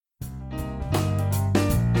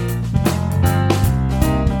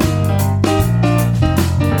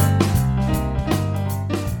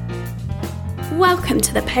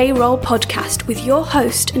to the Payroll podcast with your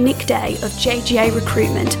host, Nick Day of JGA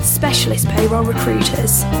Recruitment, specialist payroll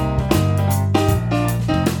recruiters.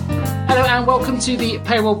 Hello and welcome to the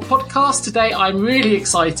Payroll podcast. Today I'm really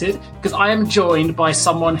excited because I am joined by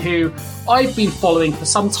someone who I've been following for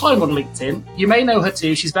some time on LinkedIn. You may know her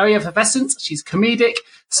too. She's very effervescent. She's comedic.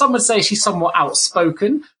 Some would say she's somewhat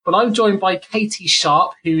outspoken, but I'm joined by Katie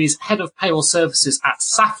Sharpe, who is head of payroll services at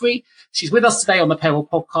Sharpe. She's with us today on the Payroll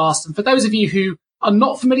podcast. And for those of you who are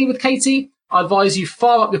not familiar with Katie, I advise you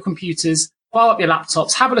fire up your computers, fire up your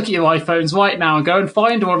laptops, have a look at your iPhones right now and go and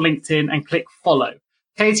find her on LinkedIn and click follow.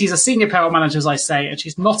 Katie is a senior payroll manager, as I say, and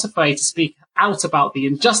she's not afraid to speak out about the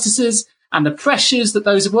injustices and the pressures that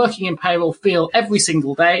those working in payroll feel every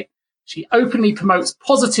single day. She openly promotes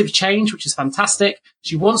positive change, which is fantastic.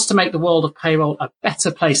 She wants to make the world of payroll a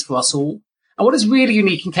better place for us all. And what is really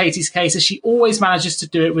unique in Katie's case is she always manages to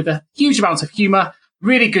do it with a huge amount of humour,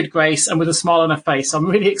 really good grace, and with a smile on her face. So I'm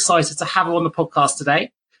really excited to have her on the podcast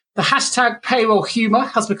today. The hashtag payroll humour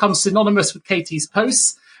has become synonymous with Katie's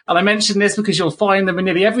posts. And I mention this because you'll find them in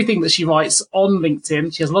nearly everything that she writes on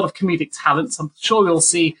LinkedIn. She has a lot of comedic talents. I'm sure you'll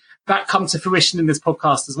see that come to fruition in this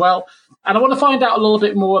podcast as well. And I want to find out a little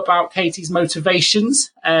bit more about Katie's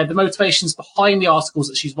motivations, the motivations behind the articles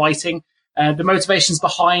that she's writing, the motivations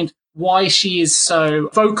behind why she is so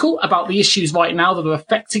vocal about the issues right now that are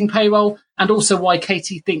affecting payroll, and also why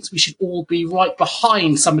Katie thinks we should all be right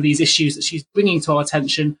behind some of these issues that she's bringing to our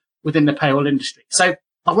attention within the payroll industry. So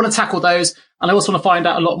I want to tackle those, and I also want to find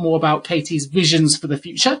out a lot more about Katie's visions for the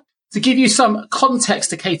future. To give you some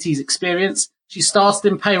context to Katie's experience, she started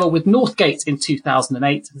in payroll with Northgate in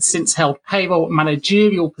 2008 and since held payroll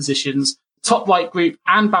managerial positions, Top Right Group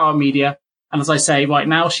and Bauer Media. And as I say, right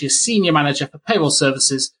now, she is senior manager for payroll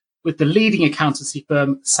services with the leading accountancy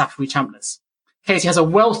firm, Saffery Chambliss. Katie has a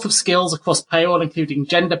wealth of skills across payroll, including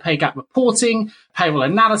gender pay gap reporting, payroll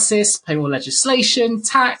analysis, payroll legislation,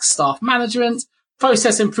 tax, staff management,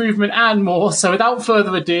 process improvement, and more. So without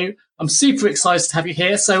further ado, I'm super excited to have you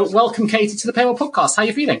here. So welcome, Katie, to the Payroll podcast. How are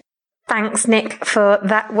you feeling? Thanks, Nick, for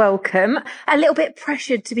that welcome. A little bit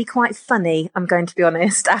pressured to be quite funny, I'm going to be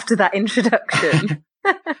honest, after that introduction.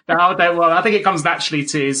 No, don't worry. I think it comes naturally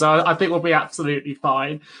too. So I think we'll be absolutely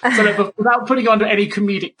fine. So look, without putting you under any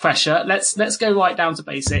comedic pressure, let's go right down to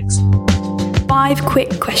basics. 5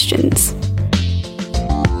 quick questions.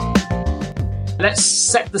 Let's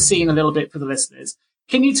set the scene a little bit for the listeners.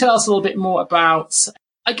 Can you tell us a little bit more about,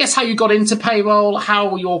 I guess, how you got into payroll,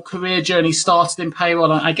 how your career journey started in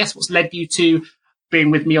payroll, and I guess what's led you to being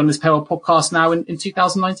with me on this payroll podcast now in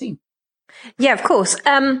 2019? Yeah, of course.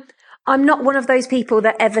 I'm not one of those people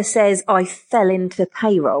that ever says I fell into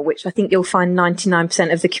payroll, which I think you'll find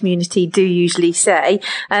 99% of the community do usually say.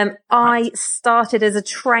 I started as a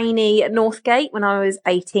trainee at Northgate when I was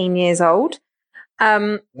 18 years old.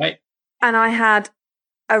 Right. And I had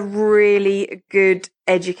a really good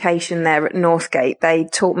education there at Northgate. They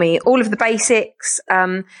taught me all of the basics.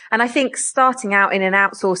 And I think starting out in an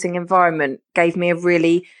outsourcing environment gave me a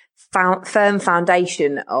really firm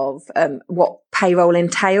foundation of what payroll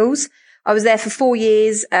entails. I was there for 4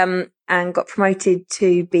 years and got promoted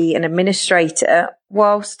to be an administrator.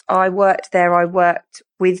 Whilst I worked there, I worked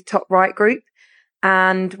with Top Right Group.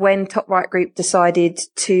 And when Top Right Group decided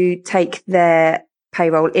to take their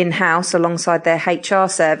payroll in-house alongside their HR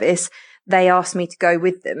service, they asked me to go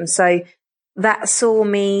with them. So that saw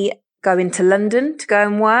me go into London to go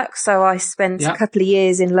and work. So I spent a couple of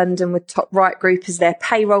years in London with Top Right Group as their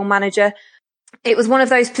payroll manager. It was one of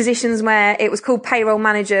those positions where it was called payroll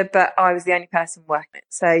manager, but I was the only person working it.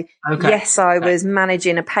 So yes, I was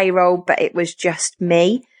managing a payroll, but it was just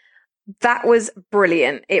me. That was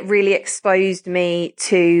brilliant. It really exposed me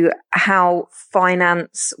to how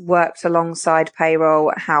finance worked alongside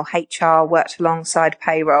payroll, how HR worked alongside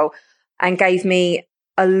payroll, and gave me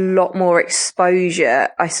a lot more exposure,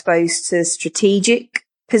 I suppose, to strategic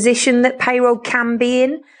position that payroll can be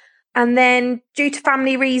in. And then due to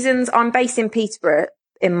family reasons, I'm based in Peterborough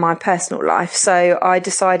in my personal life. So I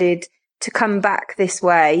decided to come back this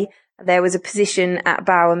way. There was a position at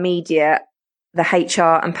Bauer Media, the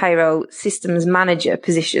HR and payroll systems manager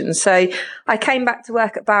position. So I came back to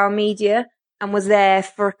work at Bauer Media and was there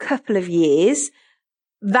for a couple of years.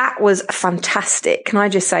 That was fantastic. Can I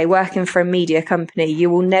just say, working for a media company, you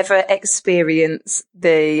will never experience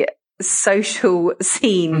the social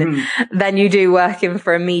scene than you do working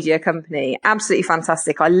for a media company. Absolutely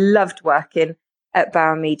fantastic. I loved working at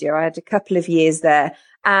Bauer Media. I had a couple of years there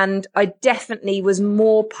and I definitely was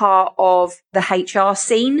more part of the HR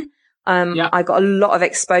scene. I got a lot of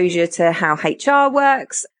exposure to how HR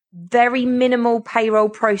works. very minimal payroll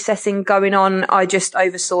processing going on. I just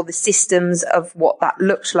oversaw the systems of what that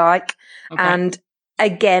looked like. Okay. And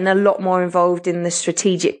again, a lot more involved in the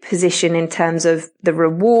strategic position in terms of the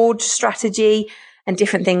reward strategy and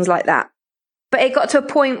different things like that. But it got to a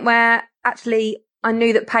point where actually I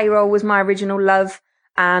knew that payroll was my original love,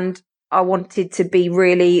 and I wanted to be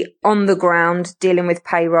really on the ground dealing with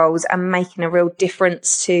payrolls and making a real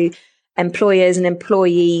difference to employers and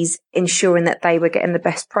employees, ensuring that they were getting the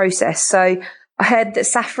best process. So I heard that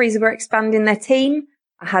Safri's were expanding their team.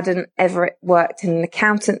 I hadn't ever worked in an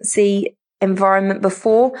accountancy environment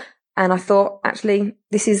before, and I thought, actually,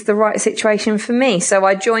 this is the right situation for me. So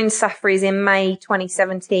I joined Safri's in May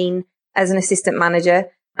 2017 as an assistant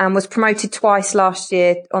manager and was promoted twice last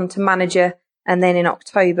year onto manager. And then in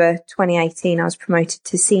October 2018, I was promoted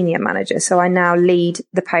to senior manager. So I now lead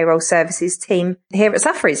the payroll services team here at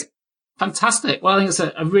Safri's. Fantastic. Well, I think it's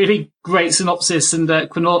a really great synopsis and a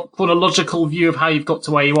chronological view of how you've got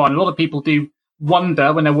to where you are. And a lot of people do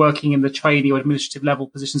wonder when they're working in the trainee or administrative level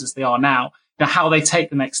positions as they are now, how they take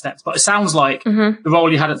the next steps. But it sounds like the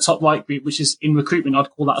role you had at Top Right Group, which is in recruitment,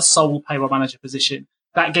 I'd call that a sole payroll manager position.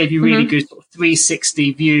 That gave you really good sort of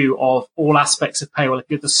 360 view of all aspects of payroll if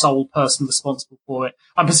you're the sole person responsible for it.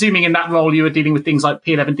 I'm presuming in that role you were dealing with things like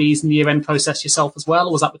P11Ds and the year-end process yourself as well,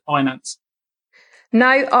 or was that with finance? No,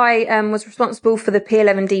 I was responsible for the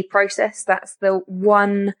P11D process. That's the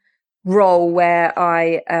one role where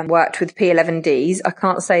I worked with P11Ds. I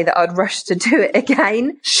can't say that I'd rush to do it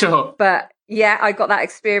again. Sure. But yeah, I got that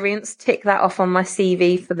experience, tick that off on my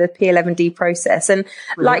CV for the P11D process. And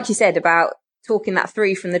like you said about talking that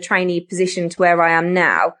through from the trainee position to where I am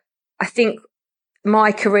now, I think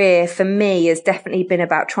my career for me has definitely been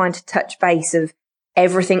about trying to touch base of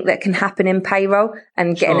everything that can happen in payroll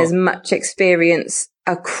and getting as much experience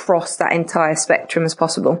across that entire spectrum as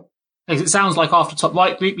possible. It sounds like after Top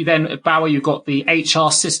Right Group, you then at Bauer, you've got the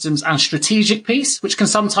HR systems and strategic piece, which can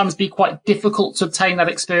sometimes be quite difficult to obtain that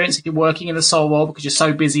experience if you're working in a sole role because you're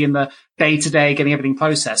so busy in the day-to-day getting everything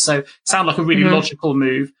processed. So it sounds like a really logical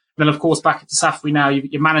move. Then, of course, back into Safri now,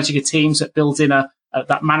 you're managing a team, so it builds in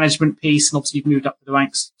that management piece. And obviously, you've moved up the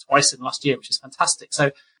ranks twice in the last year, which is fantastic.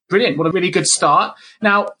 So brilliant. What a really good start.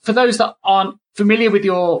 Now, for those that aren't familiar with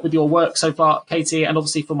your work so far, Katie, and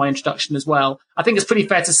obviously from my introduction as well, I think it's pretty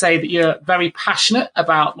fair to say that you're very passionate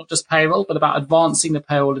about not just payroll, but about advancing the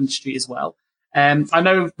payroll industry as well. I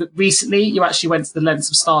know that recently you actually went to the lengths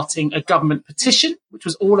of starting a government petition, which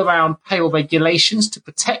was all around payroll regulations to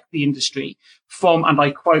protect the industry from, and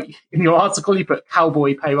I quote in your article, you put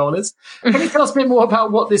cowboy payrollers. Can you tell us a bit more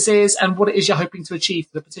about what this is and what it is you're hoping to achieve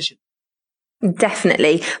for the petition?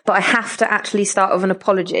 Definitely. But I have to actually start with an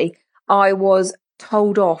apology. I was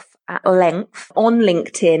told off at length on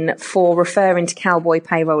LinkedIn for referring to cowboy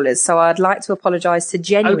payrollers. So I'd like to apologise to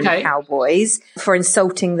genuine cowboys for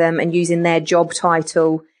insulting them and using their job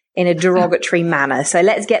title in a derogatory manner. So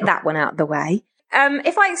let's get that one out of the way.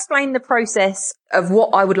 If I explain the process of what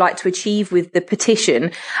I would like to achieve with the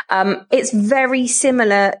petition, it's very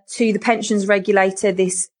similar to the pensions regulator,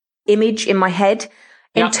 this image in my head,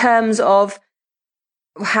 in terms of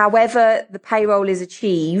however the payroll is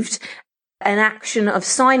achieved, an action of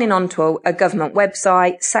signing onto a government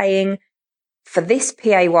website saying, for this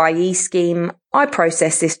PAYE scheme, I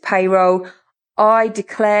process this payroll. I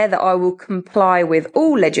declare that I will comply with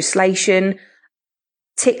all legislation,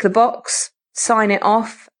 tick the box, sign it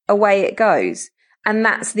off, away it goes. And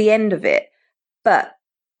that's the end of it. But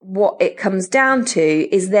what it comes down to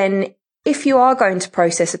is then if you are going to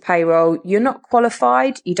process a payroll, you're not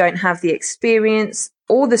qualified, you don't have the experience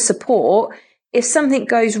or the support. If something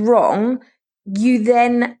goes wrong, you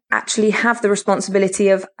then actually have the responsibility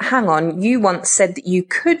of, hang on, you once said that you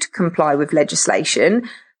could comply with legislation.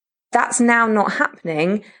 That's now not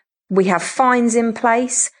happening. We have fines in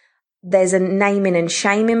place. There's a naming and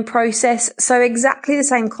shaming process. So exactly the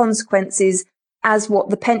same consequences as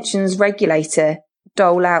what the pensions regulator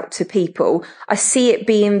dole out to people. I see it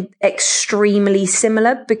being extremely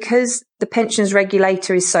similar because the pensions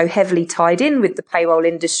regulator is so heavily tied in with the payroll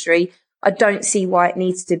industry. I don't see why it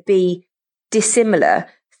needs to be dissimilar.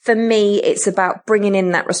 For me, it's about bringing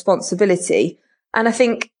in that responsibility. And I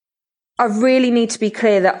think I really need to be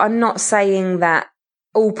clear that I'm not saying that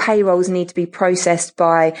all payrolls need to be processed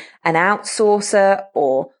by an outsourcer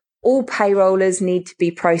or all payrollers need to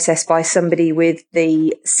be processed by somebody with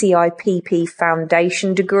the CIPP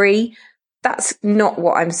foundation degree. That's not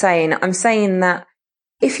what I'm saying. I'm saying that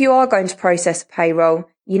if you are going to process a payroll,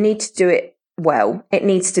 you need to do it well. It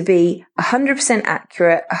needs to be 100%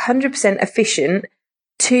 accurate, 100% efficient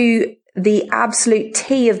to the absolute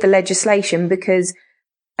T of the legislation, because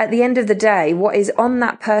at the end of the day, what is on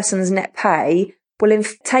that person's net pay will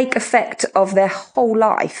take effect of their whole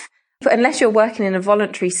life. But unless you're working in a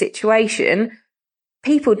voluntary situation,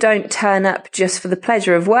 people don't turn up just for the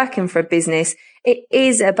pleasure of working for a business. It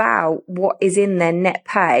is about what is in their net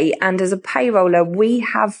pay. And as a payroller, we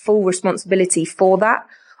have full responsibility for that.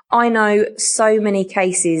 I know so many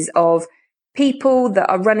cases of people that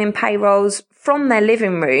are running payrolls from their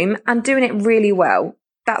living room and doing it really well.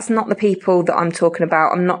 That's not the people that I'm talking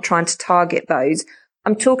about. I'm not trying to target those.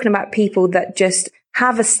 I'm talking about people that just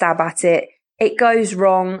have a stab at it. It goes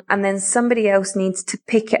wrong, and then somebody else needs to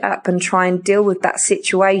pick it up and try and deal with that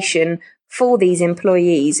situation for these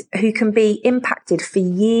employees who can be impacted for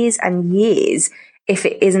years and years if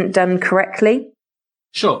it isn't done correctly.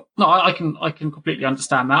 Sure. No, I can completely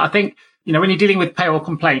understand that. I think, when you're dealing with payroll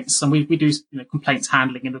complaints, and we do, complaints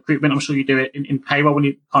handling in recruitment, I'm sure you do it in payroll. When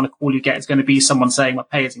you kind of call you get, it's going to be someone saying my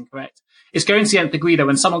pay is incorrect. It's going to the nth degree, though,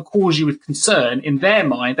 when someone calls you with concern, in their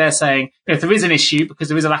mind, they're saying, if there is an issue because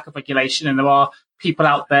there is a lack of regulation and there are people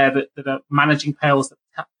out there that are managing payrolls that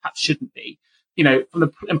perhaps shouldn't be, from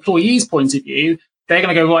the employee's point of view, they're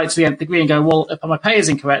going to go right to the nth degree and go, well, if my pay is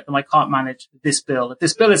incorrect, then I can't manage this bill. If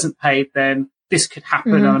this bill isn't paid, then this could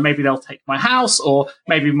happen, and maybe they'll take my house, or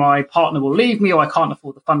maybe my partner will leave me, or I can't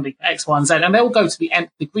afford the funding for X, Y, and Z. And they'll go to the nth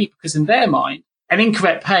degree because in their mind, an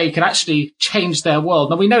incorrect pay can actually change their world.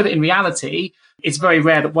 Now, we know that in reality, it's very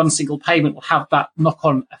rare that one single payment will have that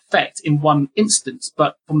knock-on effect in one instance.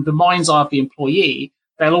 But from the mind's eye of the employee,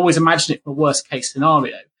 they'll always imagine it from a worst-case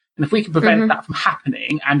scenario. And if we can prevent that from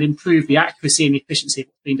happening and improve the accuracy and the efficiency of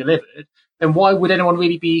what's being delivered, then why would anyone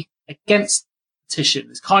really be against petition?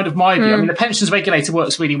 It's kind of my view. I mean, the pensions regulator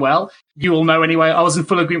works really well. You all know anyway, I was in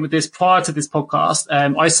full agreement with this prior to this podcast.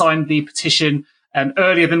 I signed the petition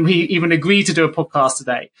earlier than we even agreed to do a podcast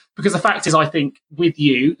today. Because the fact is, I think with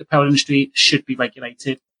you, the payroll industry should be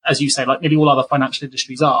regulated, as you say, like nearly all other financial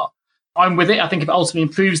industries are. I'm with it. I think if it ultimately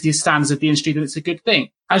improves the standards of the industry, then it's a good thing.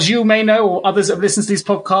 As you may know, or others that have listened to these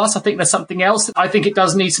podcasts, I think there's something else. I think it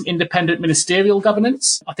does need some independent ministerial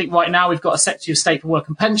governance. I think right now we've got a Secretary of State for Work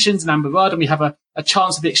and Pensions and Amber Rudd, and we have a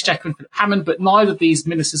Chancellor of the Exchequer in Philip Hammond, but neither of these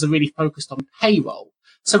ministers are really focused on payroll.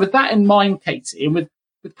 So with that in mind, Katie, and with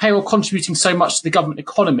payroll contributing so much to the government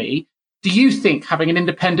economy, do you think having an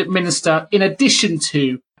independent minister, in addition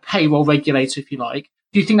to a payroll regulator, if you like,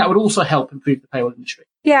 do you think that would also help improve the payroll industry?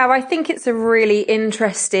 Yeah, I think it's a really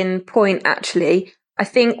interesting point, actually. I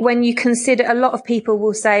think when you consider, a lot of people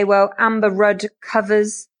will say, well, Amber Rudd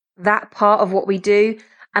covers that part of what we do.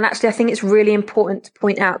 And actually, I think it's really important to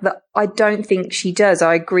point out that I don't think she does.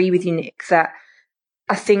 I agree with you, Nick, that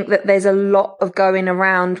I think that there's a lot of going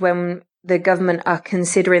around when the government are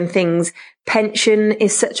considering things. Pension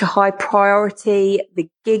is such a high priority. The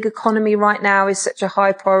gig economy right now is such a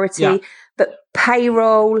high priority. Yeah. But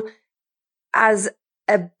payroll as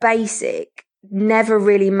a basic never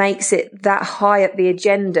really makes it that high up the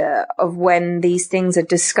agenda of when these things are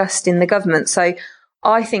discussed in the government. So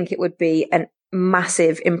I think it would be a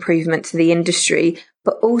massive improvement to the industry,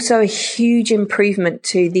 but also a huge improvement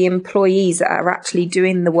to the employees that are actually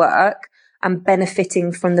doing the work and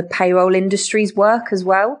benefiting from the payroll industry's work as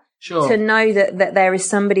well. Sure. To know that there is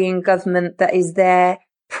somebody in government that is there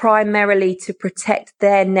primarily to protect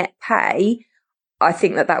their net pay, I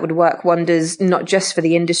think that would work wonders, not just for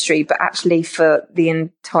the industry, but actually for the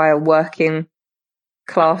entire working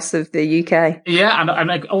class of the UK. Yeah,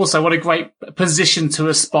 and also what a great position to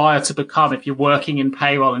aspire to become if you're working in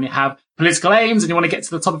payroll and you have political aims and you want to get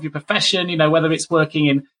to the top of your profession, whether it's working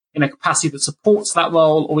in a capacity that supports that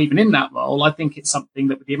role or even in that role. I think it's something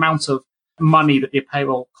that with the amount of money that the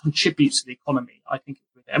payroll contributes to the economy, I think it's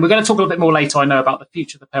and we're going to talk a little bit more later, I know, about the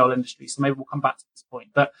future of the payroll industry, so maybe we'll come back to this point.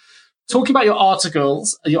 But talking about your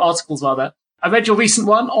articles, I read your recent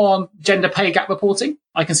one on gender pay gap reporting.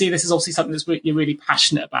 I can see this is obviously something that you're really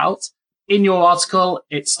passionate about. In your article,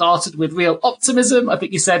 it started with real optimism. I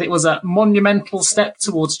think you said it was a monumental step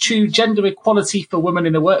towards true gender equality for women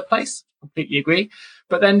in the workplace. Completely agree.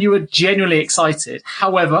 But then you were genuinely excited.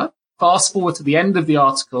 However, fast forward to the end of the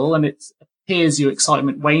article and it appears your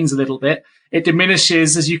excitement wanes a little bit. It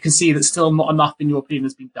diminishes as you can see that still not enough, in your opinion,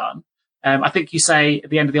 has been done. I think you say at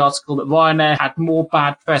the end of the article that Ryanair had more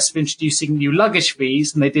bad press for introducing new luggage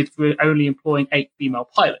fees than they did for only employing 8 female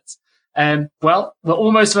pilots. Well, we're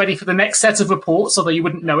almost ready for the next set of reports, although you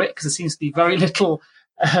wouldn't know it because there seems to be very little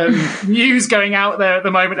news going out there at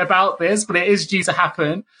the moment about this, but it is due to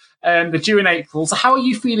happen. They're due in April. So how are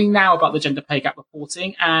you feeling now about the gender pay gap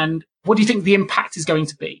reporting, and what do you think the impact is going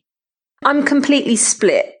to be? I'm completely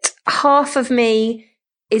split. Half of me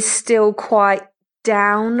is still quite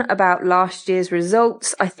down about last year's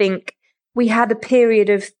results. I think we had a period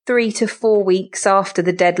of 3 to 4 weeks after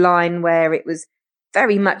the deadline where it was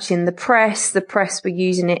very much in the press. The press were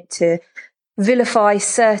using it to vilify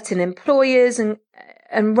certain employers and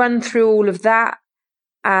run through all of that.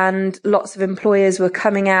 And lots of employers were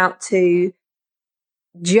coming out to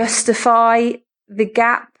justify the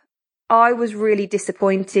gap. I was really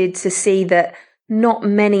disappointed to see that not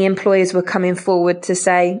many employers were coming forward to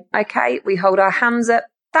say, okay, we hold our hands up.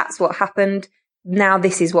 That's what happened. Now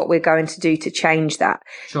this is what we're going to do to change that.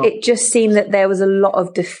 Sure. It just seemed that there was a lot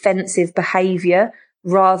of defensive behaviour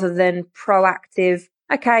rather than proactive.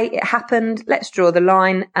 Okay, it happened. Let's draw the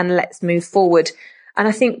line and let's move forward. And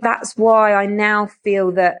I think that's why I now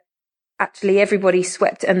feel that actually everybody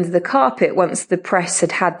swept under the carpet once the press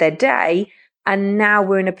had had their day. And now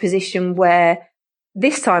we're in a position where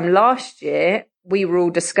this time last year, we were all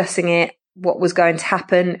discussing it, what was going to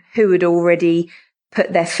happen, who had already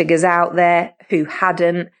put their figures out there, who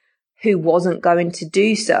hadn't, who wasn't going to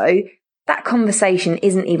do so. That conversation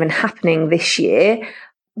isn't even happening this year.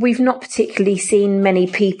 We've not particularly seen many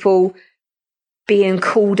people being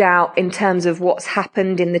called out in terms of what's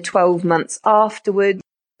happened in the 12 months afterwards.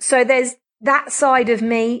 So there's that side of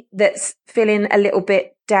me that's feeling a little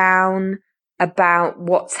bit down about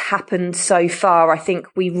what's happened so far. I think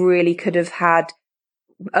we really could have had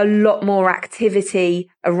a lot more activity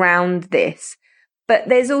around this. But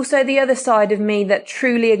there's also the other side of me that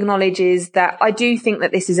truly acknowledges that I do think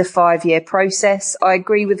that this is a 5-year process. I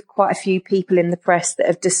agree with quite a few people in the press that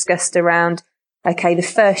have discussed around, okay, the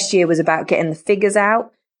first year was about getting the figures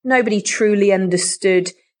out. Nobody truly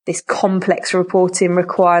understood this complex reporting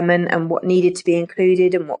requirement and what needed to be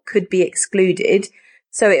included and what could be excluded.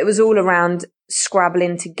 So it was all around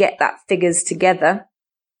scrabbling to get that figures together.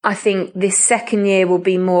 I think this second year will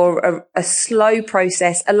be more a slow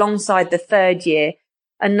process alongside the third year,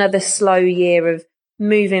 another slow year of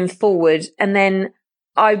moving forward. And then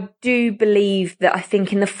I do believe that I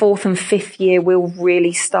think in the fourth and fifth year, we'll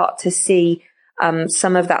really start to see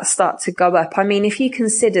some of that start to go up. I mean, if you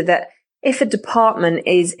consider that if a department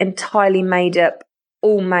is entirely made up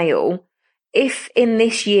all male, if in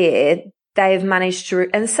this year they have managed to,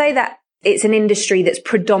 and say that it's an industry that's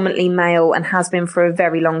predominantly male and has been for a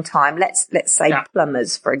very long time. Let's say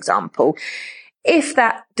plumbers, for example. If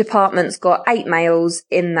that department's got 8 males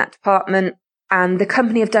in that department and the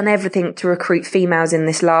company have done everything to recruit females in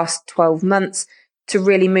this last 12 months to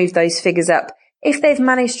really move those figures up, if they've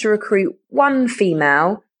managed to recruit 1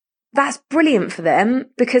 female, that's brilliant for them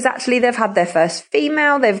because actually they've had their first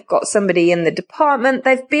female, they've got somebody in the department,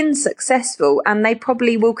 they've been successful, and they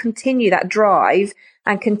probably will continue that drive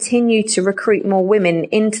and continue to recruit more women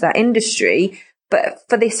into that industry. But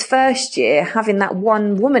for this first year, having that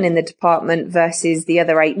 1 woman in the department versus the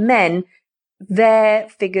other 8 men, their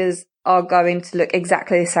figures are going to look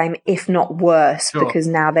exactly the same, if not worse, Sure. because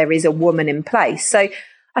now there is a woman in place. So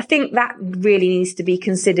I think that really needs to be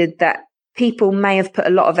considered, that people may have put a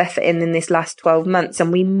lot of effort in this last 12 months,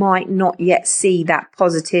 and we might not yet see that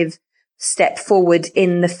positive step forward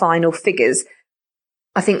in the final figures.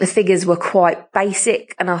 I think the figures were quite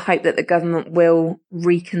basic, and I hope that the government will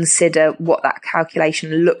reconsider what that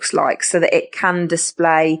calculation looks like so that it can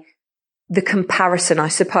display the comparison, I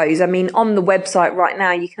suppose. I mean, on the website right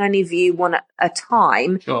now, you can only view one at a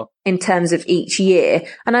time. Sure. In terms of each year.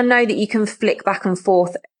 And I know that you can flick back and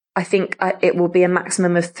forth. I think it will be a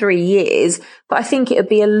maximum of 3 years, but I think it would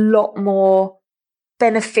be a lot more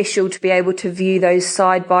beneficial to be able to view those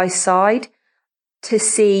side by side, to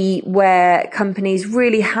see where companies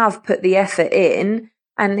really have put the effort in.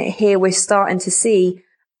 And here we're starting to see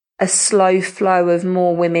a slow flow of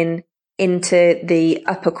more women into the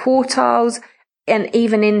upper quartiles and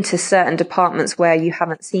even into certain departments where you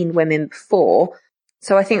haven't seen women before.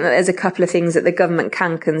 So I think that there's a couple of things that the government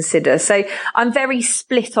can consider. So I'm very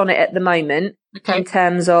split on it at the moment in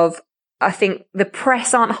terms of, I think the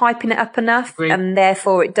press aren't hyping it up enough, and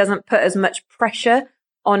therefore it doesn't put as much pressure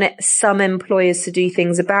on it, some employers to do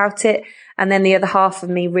things about it. And then the other half of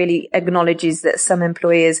me really acknowledges that some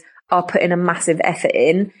employers are putting a massive effort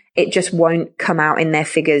in. It just won't come out in their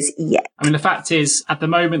figures yet. I mean, the fact is, at the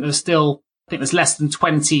moment, I think there's less than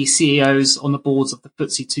 20 CEOs on the boards of the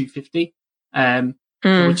FTSE 250.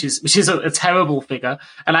 Which is a terrible figure.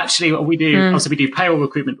 And actually what we do, obviously we do payroll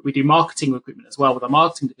recruitment, but we do marketing recruitment as well with our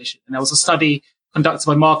marketing division. And there was a study conducted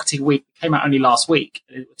by Marketing Week that came out only last week,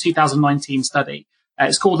 a 2019 study.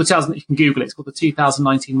 It's called you can Google it, it's called the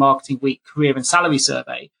 2019 Marketing Week Career and Salary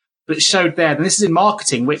Survey. But it showed there, and this is in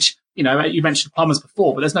marketing, which, you know, you mentioned plumbers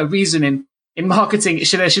before, but there's no reason in marketing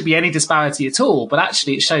there should be any disparity at all. But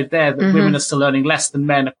actually it showed there that women are still earning less than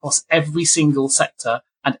men across every single sector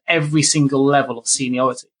and every single level of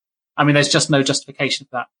seniority. I mean, there's just no justification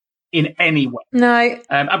for that in any way. No.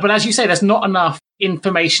 But as you say, there's not enough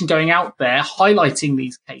information going out there highlighting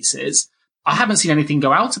these cases. I haven't seen anything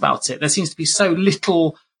go out about it. There seems to be so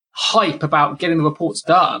little hype about getting the reports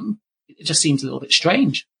done. It just seems a little bit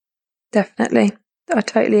strange. Definitely. I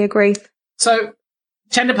totally agree. So,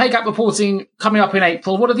 gender pay gap reporting coming up in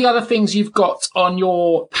April. What are the other things you've got on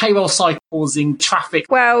your payroll site causing traffic?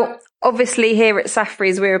 Well, obviously here at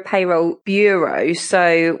Safri's, we're a payroll bureau.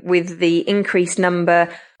 So with the increased number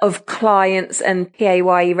of clients and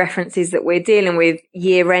PAYE references that we're dealing with,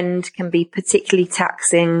 year end can be particularly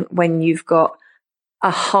taxing when you've got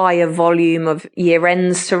a higher volume of year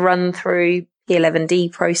ends to run through,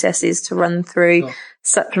 P11D processes to run through,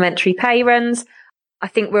 supplementary pay runs. I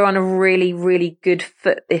think we're on a really, really good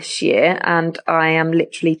foot this year, and I am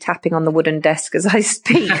literally tapping on the wooden desk as I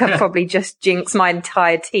speak. I've probably just jinxed my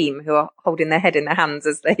entire team who are holding their head in their hands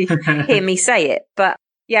as they hear me say it. But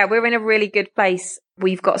yeah, we're in a really good place.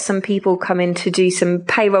 We've got some people coming to do some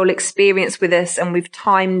payroll experience with us, and we've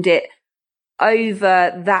timed it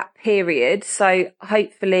over that period. So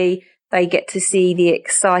hopefully they get to see the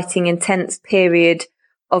exciting, intense period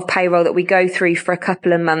of payroll that we go through for a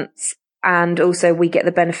couple of months. And also we get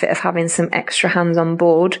the benefit of having some extra hands on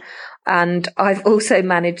board. And I've also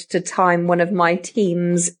managed to time one of my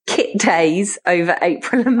team's kit days over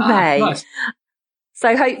April and May. Nice.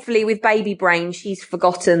 So hopefully with baby brain, she's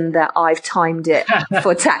forgotten that I've timed it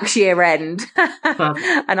for tax year end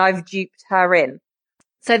and I've duped her in.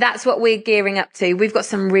 So that's what we're gearing up to. We've got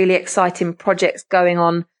some really exciting projects going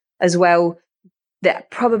on as well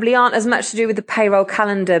that probably aren't as much to do with the payroll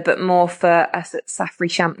calendar, but more for us at Safri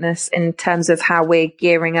Champness in terms of how we're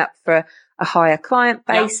gearing up for a higher client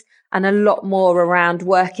base and a lot more around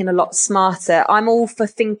working a lot smarter. I'm all for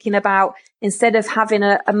thinking about, instead of having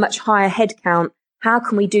a much higher headcount, how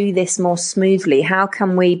can we do this more smoothly? How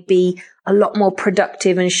can we be a lot more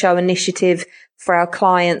productive and show initiative for our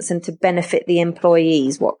clients and to benefit the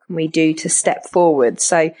employees? What can we do to step forward?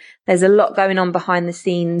 So there's a lot going on behind the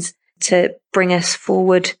scenes to bring us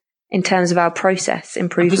forward in terms of our process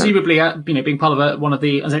improvement. Presumably, being part of one of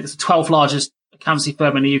the, I think it's the 12th largest accountancy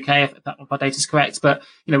firm in the UK, if my data is correct. But,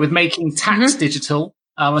 with making tax digital,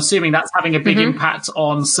 I'm assuming that's having a big impact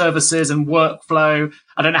on services and workflow.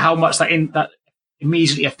 I don't know how much that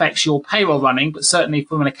immediately affects your payroll running, but certainly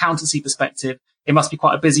from an accountancy perspective, it must be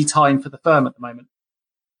quite a busy time for the firm at the moment.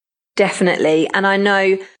 Definitely. And I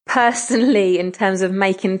know personally, in terms of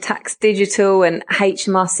making tax digital and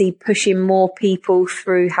HMRC pushing more people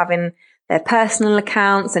through having their personal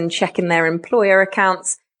accounts and checking their employer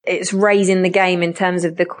accounts, it's raising the game in terms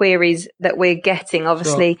of the queries that we're getting.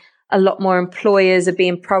 Obviously, a lot more employers are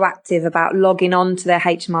being proactive about logging on to their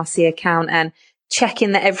HMRC account and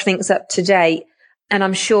checking that everything's up to date. And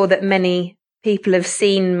I'm sure that many people have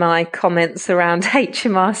seen my comments around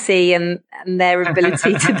HMRC and their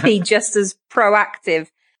ability to be just as proactive.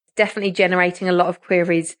 Definitely generating a lot of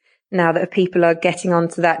queries now that people are getting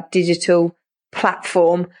onto that digital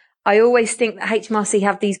platform. I always think that HMRC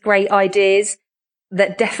have these great ideas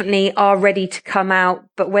that definitely are ready to come out,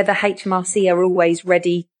 but whether HMRC are always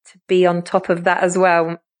ready to be on top of that as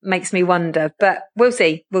well makes me wonder, but we'll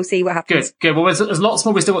see. We'll see what happens. Good. Well, there's lots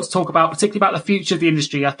more we still want to talk about, particularly about the future of the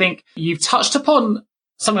industry. I think you've touched upon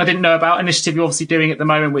something I didn't know about, initiative you're obviously doing at the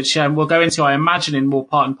moment, which we'll go into, I imagine, in more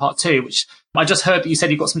part two, which I just heard that you said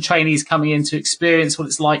you've got some trainees coming in to experience what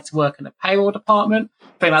it's like to work in a payroll department. I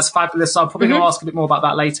think that's fabulous. So I'm probably going to ask a bit more about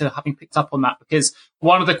that later, having picked up on that, because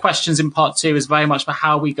one of the questions in part two is very much for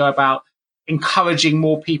how we go about encouraging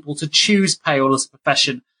more people to choose payroll as a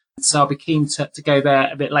profession. So I'll be keen to go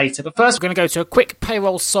there a bit later. But first, we're going to go to a quick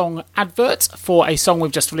payroll song advert for a song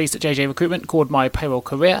we've just released at JJ Recruitment called My Payroll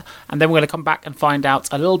Career. And then we're going to come back and find out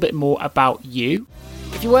a little bit more about you.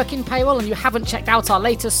 If you work in payroll and you haven't checked out our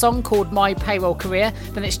latest song called My Payroll Career,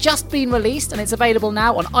 then it's just been released and it's available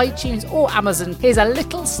now on iTunes or Amazon. Here's a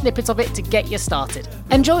little snippet of it to get you started.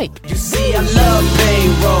 Enjoy. You see, I love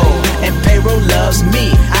payroll and payroll loves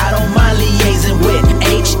me. I don't mind liaising with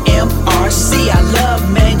HMRC. I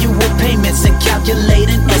love manual payments and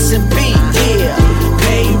calculating S&P. Yeah,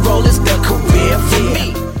 payroll is the career for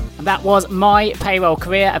me. And that was My Payroll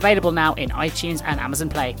Career, available now in iTunes and Amazon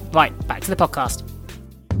Play. Right, back to the podcast.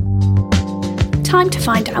 Time to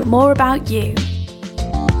find out more about you.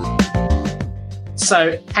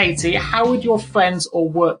 So, Katie, how would your friends or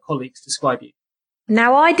work colleagues describe you?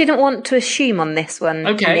 Now, I didn't want to assume on this one,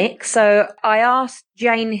 Nick. So I asked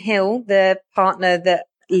Jane Hill, the partner that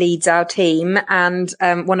leads our team, and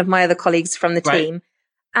one of my other colleagues from the team.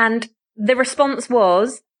 And the response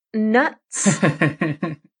was nuts.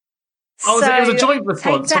 Oh, So it was a joint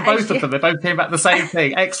response for both of them. They both came back the same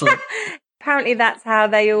thing. Excellent. Apparently that's how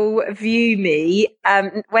they all view me,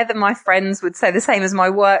 whether my friends would say the same as my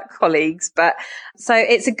work colleagues. But so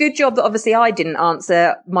it's a good job that obviously I didn't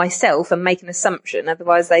answer myself and make an assumption.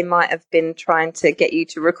 Otherwise they might have been trying to get you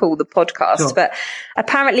to recall the podcast. Sure. But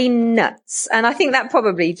apparently nuts. And I think that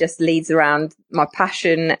probably just leads around my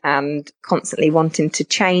passion and constantly wanting to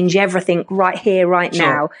change everything right here, right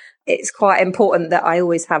now. It's quite important that I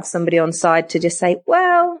always have somebody on side to just say,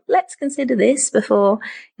 well, let's consider this before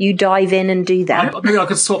you dive in and do that. Maybe I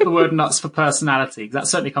could swap the word nuts for personality. That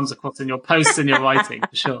certainly comes across in your posts and your writing,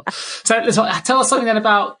 for sure. So tell us something then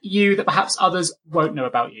about you that perhaps others won't know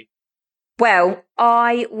about you. Well,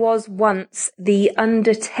 I was once the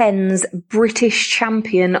under-10s British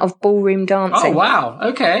champion of ballroom dancing. Oh, wow.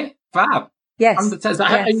 Okay. Fab. Yes. Under-10s.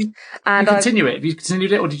 Yes. And you continue it? Have you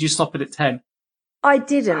continued it or did you stop it at 10? I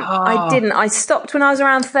didn't. I stopped when I was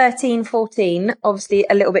around 13, 14, obviously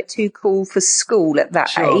a little bit too cool for school at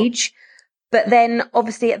that age. But then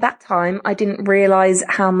obviously at that time, I didn't realise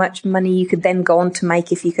how much money you could then go on to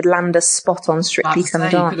make if you could land a spot on Strictly Come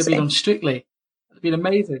Dancing. You could have been on Strictly. It would have been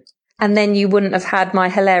amazing. And then you wouldn't have had my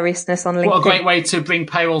hilariousness on LinkedIn. What a great way to bring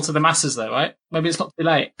payroll to the masses though, right? Maybe it's not too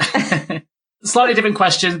late. Slightly different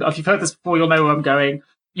question, but if you've heard this before, you'll know where I'm going.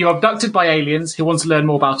 You're abducted by aliens who want to learn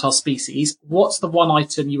more about our species. What's the one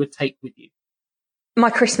item you would take with you? My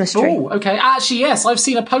Christmas tree. Oh, okay. Actually, yes, I've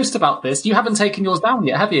seen a post about this. You haven't taken yours down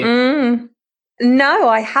yet, have you? No,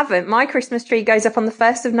 I haven't. My Christmas tree goes up on the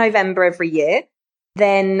 1st of November every year.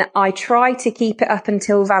 Then I try to keep it up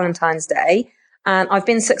until Valentine's Day. And I've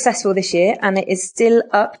been successful this year, and it is still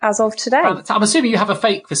up as of today. I'm assuming you have a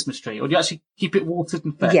fake Christmas tree, or do you actually keep it watered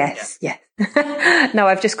and fed? Yes. No,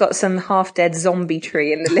 I've just got some half-dead zombie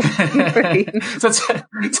tree in the living room.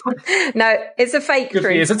 No, it's a fake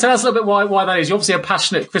tree. So tell us a little bit why that is. You're obviously a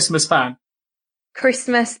passionate Christmas fan.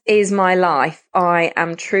 Christmas is my life. I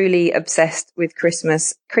am truly obsessed with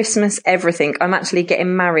Christmas. Christmas, everything. I'm actually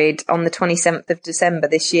getting married on the 27th of December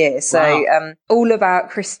this year. So, all about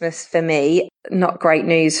Christmas for me. Not great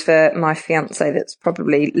news for my fiance that's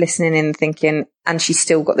probably listening in thinking, and she's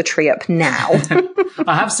still got the tree up now.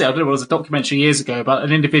 I have seen, I don't know, it was a documentary years ago about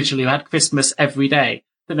an individual who had Christmas every day.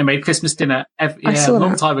 Then they made Christmas dinner a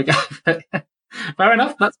long time ago. Fair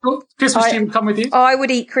enough. That's cool. Christmas tree would come with you. I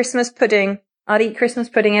would eat Christmas pudding. I'd eat Christmas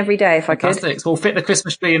pudding every day if I could. Fantastic. So we'll fit the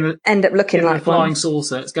Christmas tree in the end up looking like flying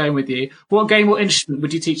saucer. It's going with you. What game or instrument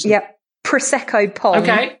would you teach them? Yep. Prosecco pong.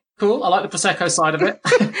 Okay, cool. I like the Prosecco side of it.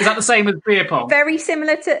 Is that the same as beer pong? Very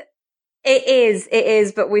similar to... It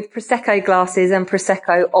is, but with Prosecco glasses and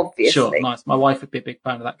Prosecco, obviously. Sure, nice. My wife would be a big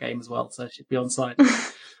fan of that game as well, so she'd be on side.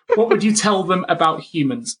 What would you tell them about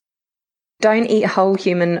humans? Don't eat a whole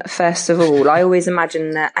human, first of all. I always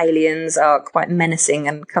imagine that aliens are quite menacing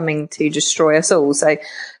and coming to destroy us all. So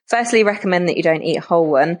firstly, recommend that you don't eat a whole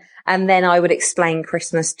one. And then I would explain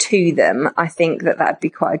Christmas to them. I think that that'd be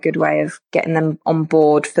quite a good way of getting them on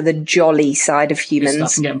board for the jolly side of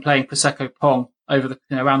humans. And get them playing Prosecco Pong over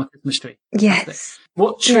around the Christmas tree. Yes.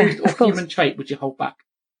 What truth or human trait would you hold back?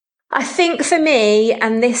 I think for me,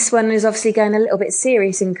 and this one is obviously going a little bit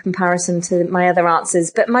serious in comparison to my other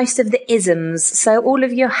answers, but most of the isms. So all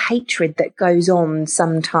of your hatred that goes on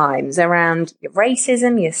sometimes around your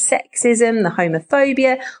racism, your sexism, the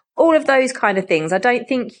homophobia, all of those kind of things. I don't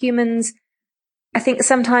think humans, I think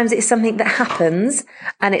sometimes it's something that happens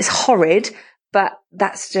and it's horrid, but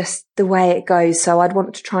that's just the way it goes. So I'd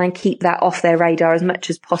want to try and keep that off their radar as much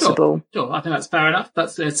as possible. Sure. I think that's fair enough.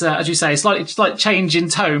 It's as you say, slight change in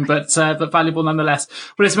tone, but valuable nonetheless.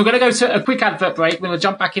 Well, listen, we're going to go to a quick advert break. We're going to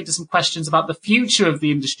jump back into some questions about the future of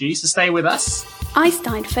the industry. So stay with us.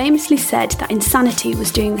 Einstein famously said that insanity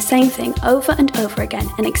was doing the same thing over and over again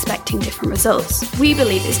and expecting different results. We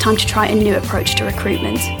believe it's time to try a new approach to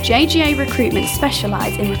recruitment. JGA Recruitment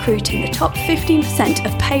specialise in recruiting the top 15%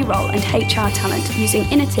 of payroll and HR talent using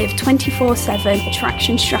innovative 24/7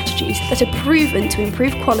 attraction strategies that are proven to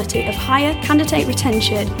improve quality of hire, candidate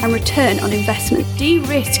retention and return on investment.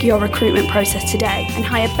 De-risk your recruitment process today and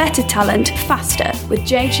hire better talent faster with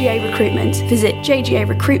JGA Recruitment. Visit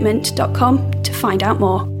jgarecruitment.com to find out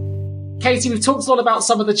more. Katie, we've talked a lot about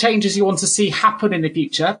some of the changes you want to see happen in the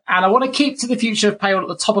future, and I want to keep to the future of payroll at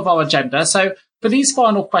the top of our agenda. So for these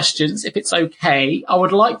final questions, if it's okay, I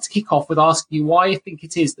would like to kick off with asking you why you think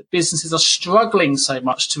it is that businesses are struggling so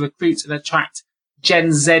much to recruit and attract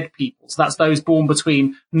Gen Z people. So that's those born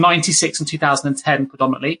between 96 and 2010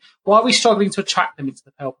 predominantly. Why are we struggling to attract them into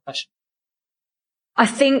the payroll profession? I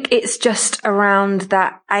think it's just around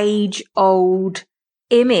that age-old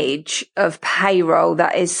image of payroll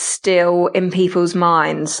that is still in people's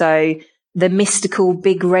minds. So the mystical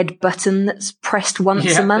big red button that's pressed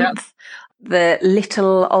once a month, the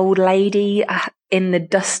little old lady in the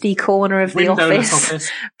dusty corner of the office.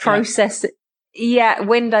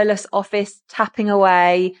 Windowless office, tapping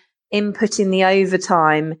away, inputting the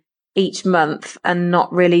overtime each month and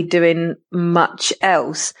not really doing much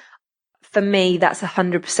else. For me, that's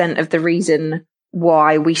 100% of the reason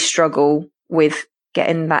why we struggle with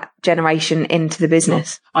getting that generation into the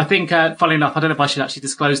business. I think, funnily enough, I don't know if I should actually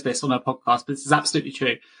disclose this on a podcast, but this is absolutely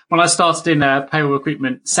true. When I started in payroll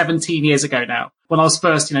recruitment 17 years ago now, when I was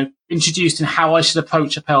first, introduced in how I should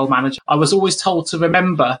approach a payroll manager, I was always told to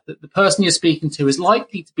remember that the person you're speaking to is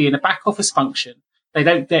likely to be in a back office function. They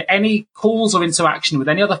don't get any calls or interaction with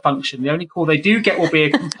any other function. The only call they do get will be a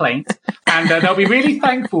complaint. And they'll be really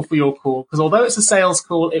thankful for your call, because although it's a sales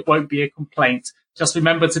call, it won't be a complaint. Just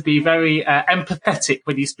remember to be very empathetic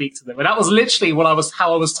when you speak to them. And that was literally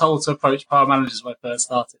how I was told to approach payroll managers when I first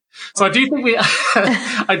started. So I do think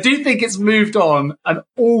I do think it's moved on an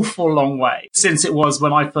awful long way since it was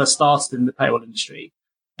when I first started in the payroll industry.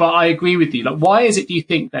 But I agree with you. Why is it, do you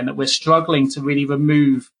think then, that we're struggling to really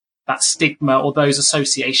remove that stigma or those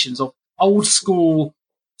associations of old school,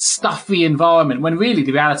 stuffy environment, when really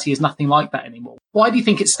the reality is nothing like that anymore? Why do you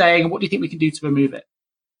think it's staying, and what do you think we can do to remove it?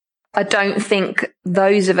 I don't think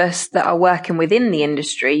those of us that are working within the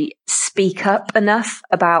industry speak up enough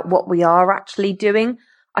about what we are actually doing.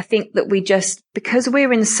 I think that because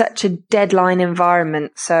we're in such a deadline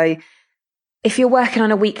environment, so if you're working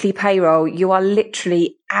on a weekly payroll, you are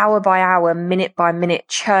literally hour by hour, minute by minute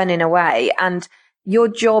churning away. And your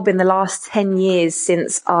job in the last 10 years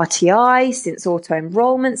since RTI, since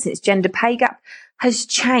auto-enrollment, since gender pay gap has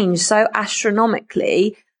changed so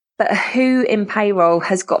astronomically that who in payroll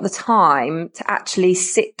has got the time to actually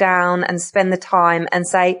sit down and spend the time and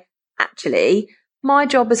say, actually, my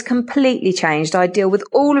job has completely changed. I deal with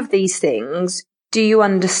all of these things. Do you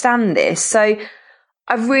understand this? So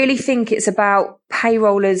I really think it's about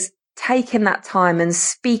payrollers taking that time and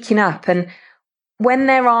speaking up. And when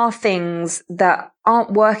there are things that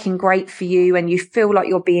aren't working great for you and you feel like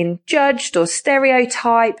you're being judged or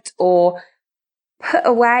stereotyped or put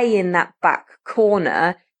away in that back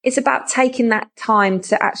corner, it's about taking that time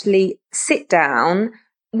to actually sit down,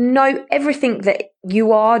 know everything that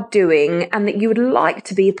you are doing and that you would like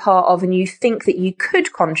to be a part of and you think that you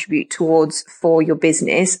could contribute towards for your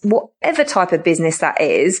business, whatever type of business that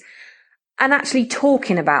is, and actually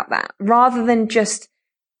talking about that rather than just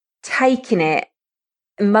taking it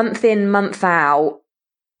month in, month out.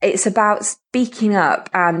 It's about speaking up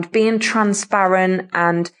and being transparent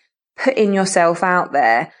and putting yourself out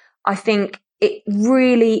there. I think it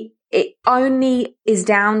only is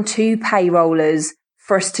down to payrollers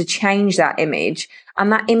for us to change that image.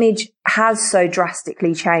 And that image has so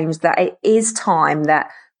drastically changed that it is time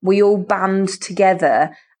that we all band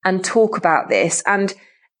together and talk about this. And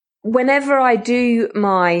whenever I do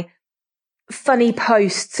my funny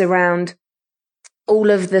posts around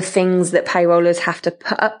all of the things that payrollers have to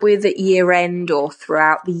put up with at year end or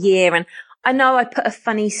throughout the year, and I know I put a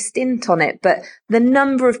funny stint on it, but the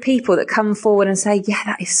number of people that come forward and say, yeah,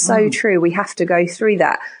 that is so true, we have to go through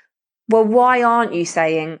that. Well, why aren't you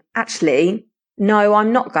saying, actually, no,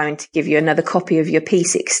 I'm not going to give you another copy of your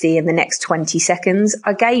P60 in the next 20 seconds.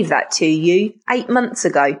 I gave that to you 8 months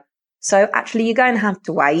ago. So actually, you're going to have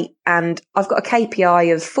to wait. And I've got a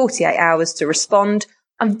KPI of 48 hours to respond.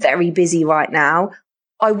 I'm very busy right now.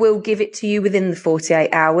 I will give it to you within the 48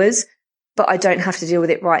 hours. But I don't have to deal with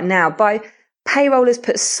it right now. Payrollers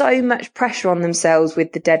put so much pressure on themselves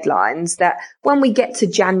with the deadlines that when we get to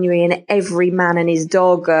January and every man and his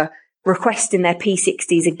dog are requesting their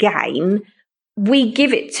P60s again, we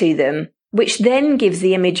give it to them, which then gives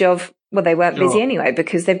the image of, well, they weren't busy anyway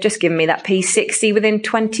because they've just given me that P60 within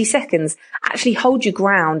 20 seconds. Actually hold your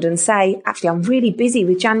ground and say, actually, I'm really busy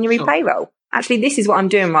with January payroll. Actually, this is what I'm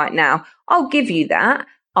doing right now. I'll give you that.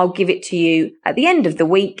 I'll give it to you at the end of the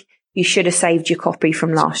week. You should have saved your copy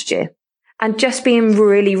from last year. And just being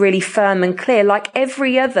really, really firm and clear, like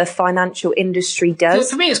every other financial industry does.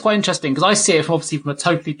 So for me, it's quite interesting because I see it obviously from a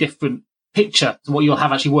totally different picture to what you'll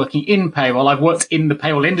have actually working in payroll. I've worked in the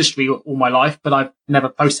payroll industry all my life, but I've never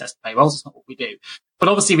processed payrolls. It's not what we do. But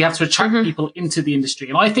obviously we have to attract people into the industry.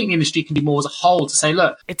 And I think the industry can be more as a whole to say,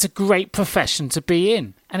 look, it's a great profession to be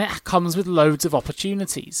in. And it comes with loads of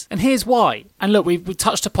opportunities. And here's why. And look, we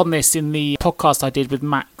touched upon this in the podcast I did with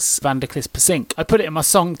Max van der Klis-Persink. I put it in my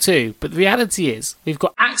song too. But the reality is we've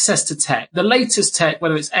got access to tech, the latest tech,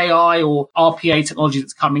 whether it's AI or RPA technology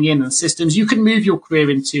that's coming in and systems. You can move your career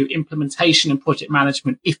into implementation and project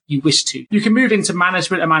management if you wish to. You can move into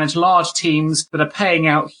management and manage large teams that are paying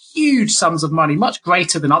out huge sums of money, much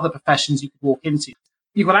greater than other professions you could walk into.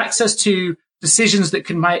 You've got access to decisions that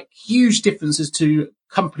can make huge differences to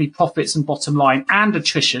company profits and bottom line and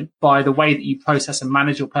attrition by the way that you process and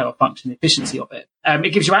manage your payroll function, the efficiency of it.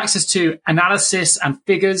 It gives you access to analysis and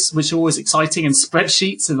figures, which are always exciting, and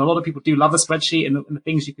spreadsheets. And a lot of people do love a spreadsheet and the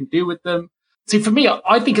things you can do with them. So for me,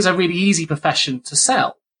 I think it's a really easy profession to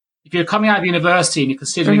sell. If you're coming out of university and you're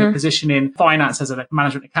considering a position in finance as a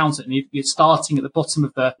management accountant and you're starting at the bottom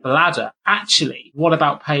of the ladder, actually, what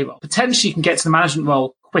about payroll? Potentially you can get to the management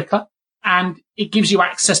role quicker, and it gives you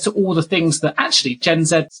access to all the things that actually Gen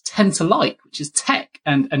Z tend to like, which is tech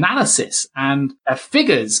and analysis and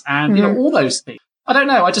figures and you know, all those things. I don't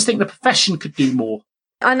know. I just think the profession could do more.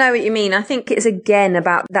 I know what you mean. I think it's again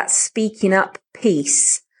about that speaking up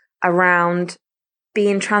piece around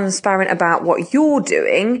being transparent about what you're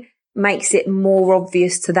doing makes it more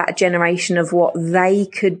obvious to that generation of what they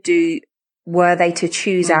could do were they to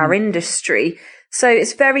choose our industry. So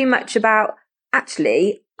it's very much about,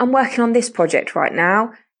 actually, I'm working on this project right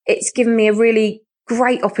now. It's given me a really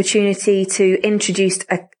great opportunity to introduce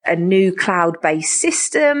a new cloud-based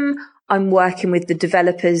system. I'm working with the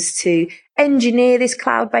developers to engineer this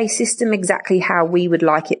cloud-based system exactly how we would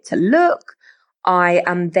like it to look. I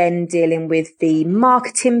am then dealing with the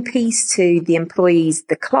marketing piece to the employees,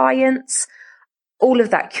 the clients, all of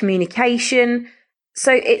that communication.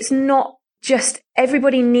 So it's not just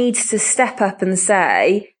everybody needs to step up and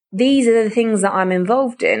say, these are the things that I'm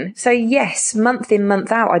involved in. So yes, month in,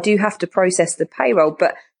 month out, I do have to process the payroll.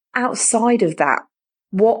 But outside of that,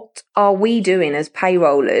 what are we doing as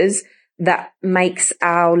payrollers that makes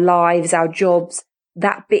our lives, our jobs,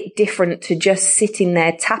 that bit different to just sitting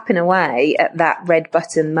there tapping away at that red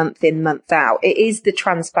button month in, month out? It is the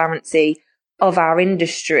transparency of our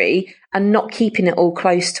industry and not keeping it all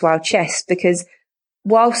close to our chest, because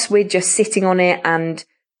whilst we're just sitting on it and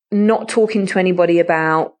not talking to anybody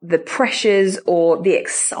about the pressures or the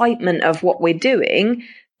excitement of what we're doing,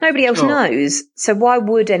 nobody else knows. So why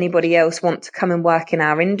would anybody else want to come and work in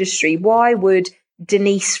our industry? Why would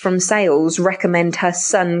Denise from sales recommend her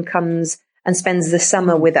son comes and spends the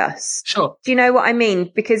summer with us? Sure. Do you know what I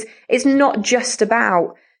mean? Because it's not just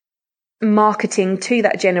about marketing to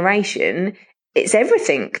that generation. It's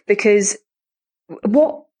everything. Because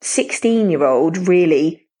what 16-year-old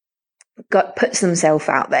really puts themselves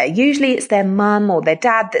out there? Usually it's their mum or their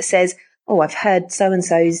dad that says, oh, I've heard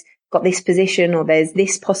so-and-so's got this position, or there's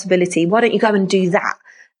this possibility. Why don't you go and do that?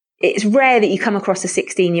 It's rare that you come across a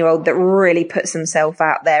 16-year-old that really puts themselves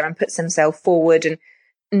out there and puts themselves forward and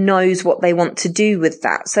knows what they want to do with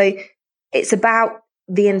that. So it's about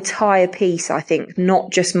the entire piece, I think,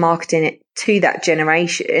 not just marketing it to that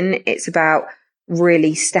generation. It's about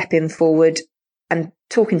really stepping forward and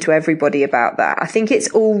talking to everybody about that. I think it's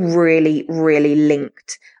all really, really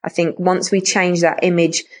linked. I think once we change that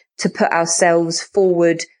image to put ourselves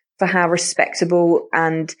forward for how respectable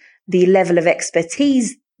and the level of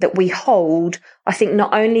expertise that we hold, I think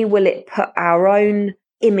not only will it put our own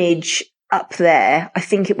image up there, I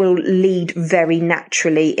think it will lead very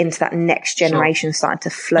naturally into that next generation starting to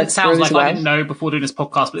flood It sounds through like as well. I didn't know before doing this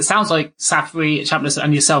podcast, but it sounds like Safri, Champness,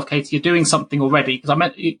 and yourself, Katie, you're doing something already.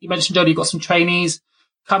 Because you mentioned earlier you've got some trainees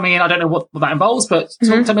coming in. I don't know what that involves, but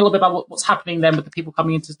tell me a little bit about what's happening then with the people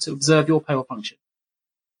coming in to observe your payroll function.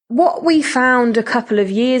 What we found a couple of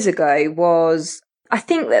years ago was, I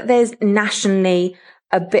think that there's nationally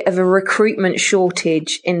a bit of a recruitment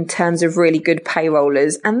shortage in terms of really good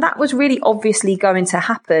payrollers. And that was really obviously going to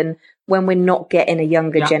happen when we're not getting a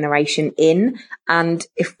younger generation in. And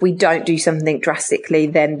if we don't do something drastically,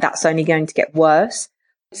 then that's only going to get worse.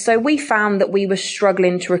 So we found that we were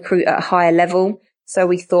struggling to recruit at a higher level. So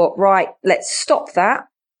we thought, right, let's stop that.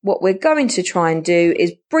 What we're going to try and do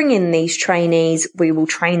is bring in these trainees. We will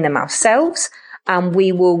train them ourselves and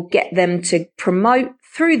we will get them to promote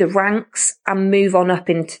through the ranks and move on up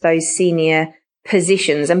into those senior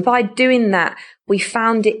positions. And by doing that, we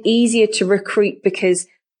found it easier to recruit because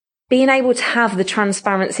being able to have the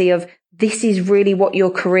transparency of this is really what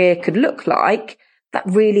your career could look like, that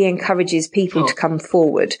really encourages people to come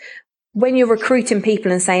forward. When you're recruiting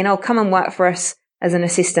people and saying, oh, come and work for us as an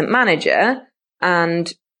assistant manager,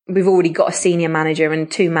 and we've already got a senior manager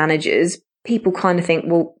and 2 managers, people kind of think,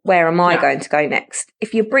 well, where am I going to go next?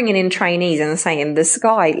 If you're bringing in trainees and saying the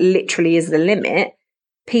sky literally is the limit,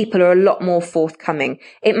 people are a lot more forthcoming.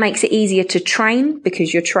 It makes it easier to train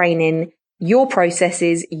because you're training your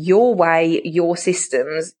processes, your way, your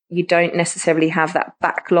systems. You don't necessarily have that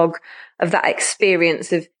backlog of that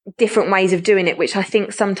experience of different ways of doing it, which I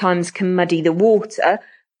think sometimes can muddy the water.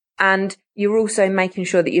 And you're also making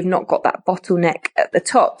sure that you've not got that bottleneck at the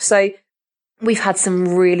top. So we've had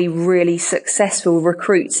some really, really successful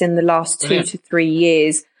recruits in the last 2 to 3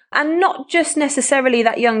 years. And not just necessarily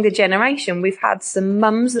that younger generation. We've had some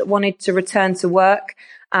mums that wanted to return to work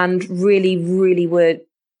and really, really were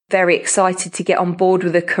very excited to get on board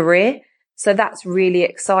with a career. So that's really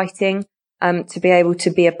exciting to be able to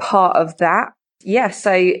be a part of that. Yeah,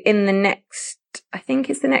 so in the next, I think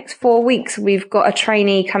it's the next 4 weeks, we've got a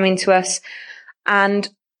trainee coming to us, and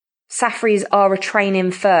Safri's are a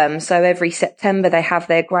training firm. So every September they have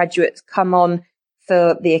their graduates come on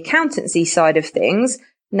for the accountancy side of things.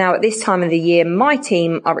 Now, at this time of the year, my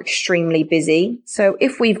team are extremely busy. So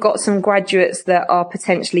if we've got some graduates that are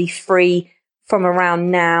potentially free from around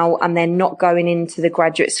now and they're not going into the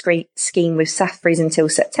graduate scheme with Safri's until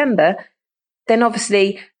September, then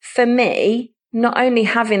obviously for me, not only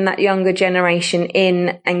having that younger generation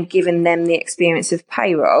in and giving them the experience of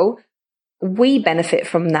payroll, we benefit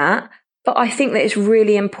from that. But I think that it's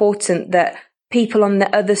really important that people on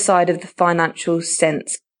the other side of the financial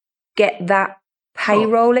sense get that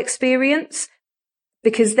payroll experience,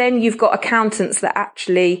 because then you've got accountants that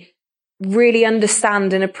actually really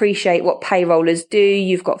understand and appreciate what payrollers do.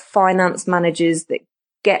 You've got finance managers that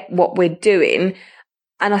get what we're doing.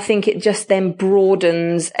 And I think it just then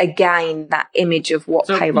broadens again that image of what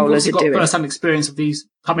payrollers are doing. You've got first-hand experience of these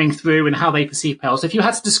coming through and how they perceive payroll. So if you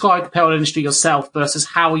had to describe the payroll industry yourself versus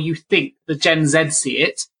how you think the Gen Z see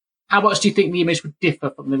it, how much do you think the image would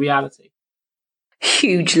differ from the reality?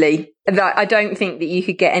 Hugely. I don't think that you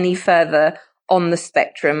could get any further on the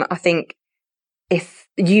spectrum. I think, if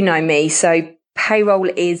you know me, so payroll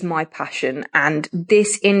is my passion, and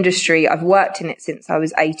this industry, I've worked in it since I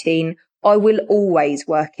was 18. I will always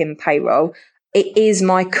work in payroll. It is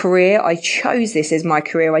my career. I chose this as my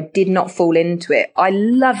career. I did not fall into it. I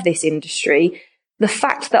love this industry. The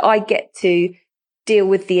fact that I get to deal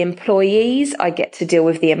with the employees, I get to deal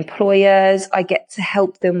with the employers, I get to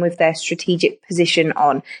help them with their strategic position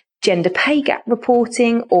on gender pay gap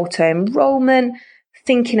reporting, auto enrollment,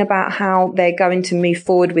 thinking about how they're going to move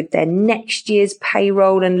forward with their next year's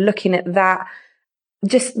payroll and looking at that.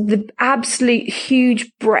 Just the absolute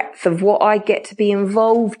huge breadth of what I get to be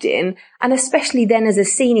involved in. And especially then as a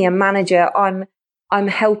senior manager, I'm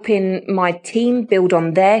helping my team build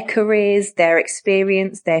on their careers, their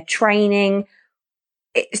experience, their training.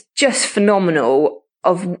 It's just phenomenal.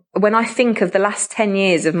 Of when I think of the last 10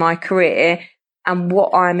 years of my career and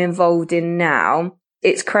what I'm involved in now,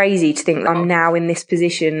 it's crazy to think I'm now in this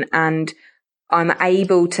position and I'm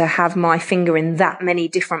able to have my finger in that many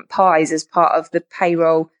different pies as part of the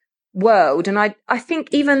payroll world. And I think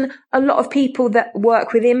even a lot of people that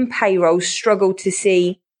work within payroll struggle to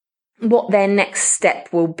see what their next step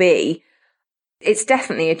will be. It's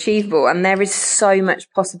definitely achievable, and there is so much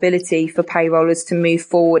possibility for payrollers to move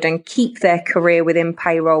forward and keep their career within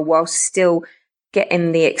payroll while still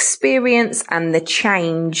getting the experience and the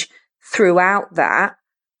change throughout that.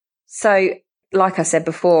 So, like I said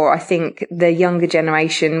before, I think the younger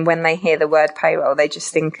generation, when they hear the word payroll, they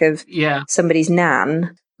just think of somebody's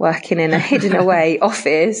nan working in a hidden away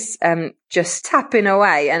office, just tapping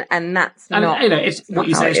away. And that's not, it's what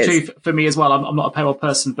you say is true for me as well. I'm not a payroll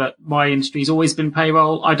person, but my industry's always been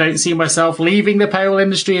payroll. I don't see myself leaving the payroll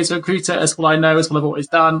industry as a recruiter. As what I know, as what I've always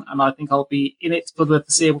done. And I think I'll be in it for the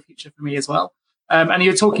foreseeable future for me as well. And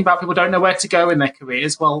you're talking about people don't know where to go in their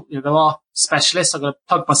careers. Well, there are specialists. I'm going to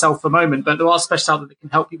plug myself for a moment, but there are specialists out there that can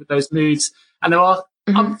help you with those moves. And there are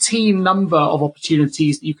umpteen number of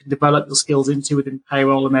opportunities that you can develop your skills into within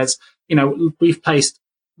payroll. And there's, we've placed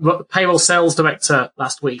payroll sales director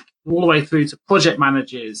last week, all the way through to project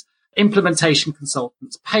managers, implementation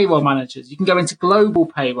consultants, payroll managers. You can go into global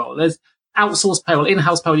payroll. There's outsourced payroll,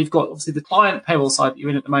 in-house payroll. You've got obviously the client payroll side that you're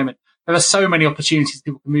in at the moment. There are so many opportunities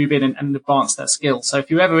people can move in and advance their skills. So if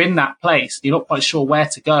you're ever in that place, you're not quite sure where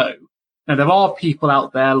to go. Now, there are people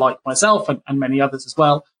out there like myself and many others as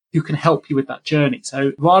well who can help you with that journey.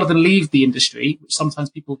 So rather than leave the industry, which sometimes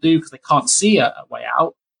people do because they can't see a way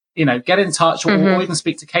out, get in touch or even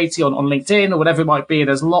speak to Katie on LinkedIn or whatever it might be.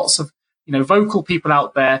 There's lots of, vocal people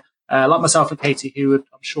out there like myself and Katie who would,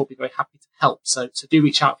 I'm sure, be very happy to help. So do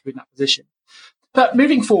reach out if you're in that position. But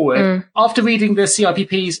moving forward, after reading the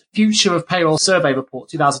CIPP's Future of Payroll Survey Report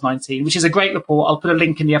 2019, which is a great report, I'll put a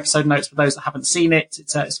link in the episode notes for those that haven't seen it.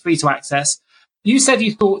 It's free to access. You said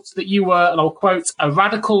you thought that you were, and I'll quote, a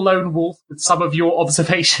radical lone wolf with some of your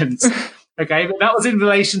observations. Okay, but that was in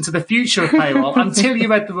relation to the future of payroll until you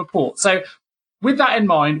read the report. So with that in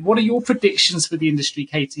mind, what are your predictions for the industry,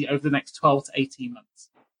 Katie, over the next 12 to 18 months?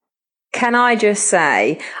 Can I just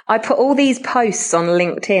say, I put all these posts on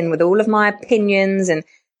LinkedIn with all of my opinions, and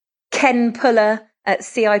Ken Puller at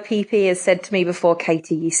CIPP has said to me before,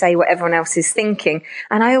 Katie, you say what everyone else is thinking.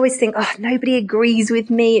 And I always think, oh, nobody agrees with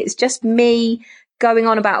me. It's just me going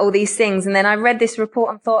on about all these things. And then I read this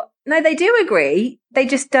report and thought, no, they do agree. They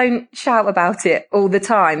just don't shout about it all the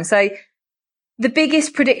time. So the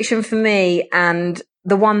biggest prediction for me, and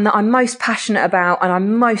the one that I'm most passionate about and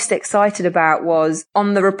I'm most excited about, was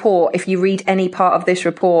on the report. If you read any part of this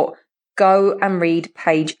report, go and read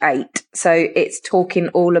page 8. So it's talking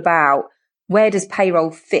all about, where does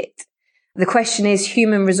payroll fit? The question is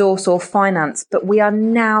human resource or finance, but we are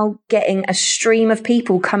now getting a stream of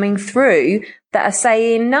people coming through that are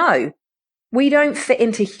saying, no, we don't fit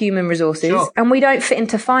into human resources and we don't fit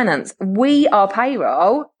into finance. We are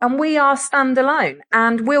payroll and we are standalone,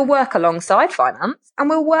 and we'll work alongside finance and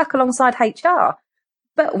we'll work alongside HR,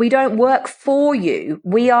 but we don't work for you.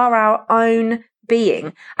 We are our own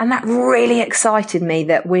being. And that really excited me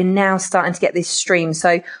that we're now starting to get this stream.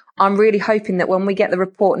 So I'm really hoping that when we get the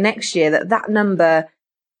report next year, that number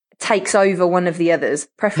takes over one of the others,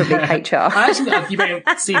 preferably HR. You may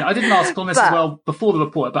have seen it. I did an article on this as well before the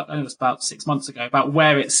report, it was about 6 months ago, about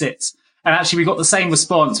where it sits. And actually, we got the same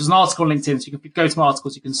response. It was an article on LinkedIn, so you can go to my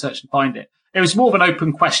articles, you can search and find it. It was more of an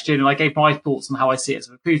open question, and I gave my thoughts on how I see it as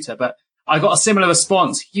a recruiter. But I got a similar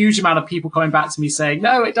response, huge amount of people coming back to me saying,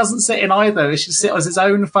 no, it doesn't sit in either. It should sit as its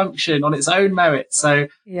own function, on its own merit. So,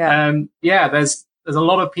 there's a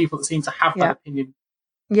lot of people that seem to have that opinion.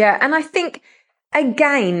 Yeah, and I think,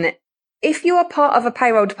 again, if you are part of a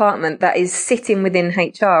payroll department that is sitting within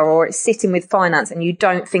HR or it's sitting with finance and you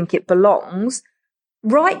don't think it belongs,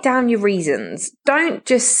 write down your reasons. Don't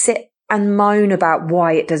just sit and moan about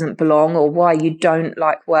why it doesn't belong or why you don't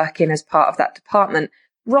like working as part of that department.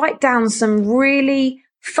 Write down some really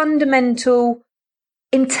fundamental,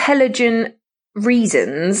 intelligent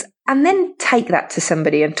reasons, and then take that to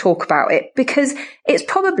somebody and talk about it, because it's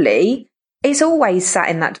always sat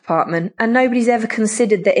in that department and nobody's ever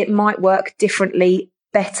considered that it might work differently,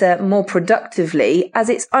 better, more productively as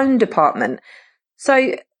its own department.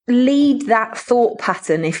 So lead that thought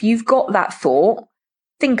pattern. If you've got that thought,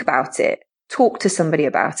 think about it. Talk to somebody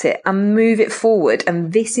about it and move it forward.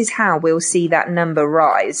 And this is how we'll see that number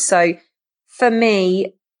rise. So for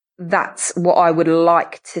me, that's what I would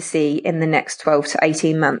like to see in the next 12 to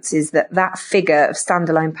 18 months, is that figure of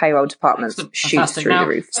standalone payroll departments shoots through the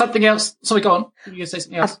roof. Something else. Sorry, go on. You can say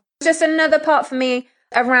something else. Just another part for me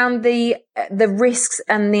around the risks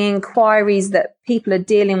and the inquiries that people are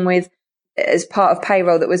dealing with as part of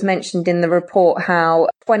payroll that was mentioned in the report, how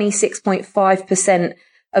 26.5%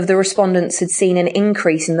 of the respondents had seen an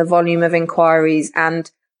increase in the volume of inquiries. And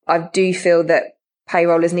I do feel that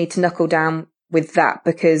payrollers need to knuckle down with that,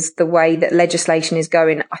 because the way that legislation is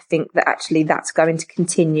going, I think that actually that's going to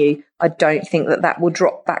continue. I don't think that will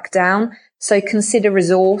drop back down. So consider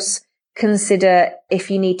resource, consider if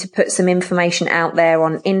you need to put some information out there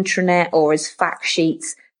on intranet or as fact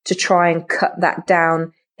sheets to try and cut that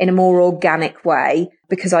down in a more organic way,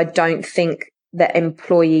 because I don't think that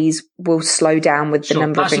employees will slow down with the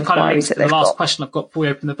number of inquiries that they've got. The last question I've got before we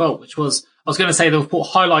open the vote, which was, I was going to say the report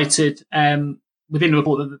highlighted within the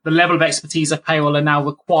report that the level of expertise a payroller now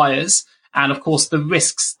requires, and of course the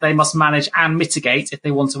risks they must manage and mitigate if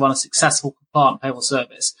they want to run a successful compliant payroll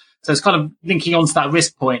service. So it's kind of linking on to that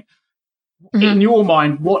risk point. Mm-hmm. In your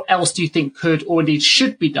mind, what else do you think could or indeed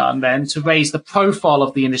should be done then to raise the profile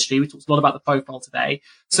of the industry? We talked a lot about the profile today,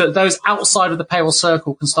 so that those outside of the payroll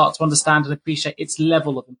circle can start to understand and appreciate its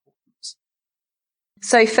level of importance.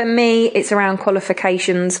 So for me, it's around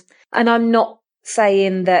qualifications. And I'm not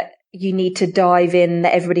saying that you need to dive in,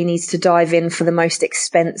 that everybody needs to dive in for the most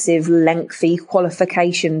expensive, lengthy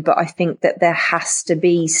qualification. But I think that there has to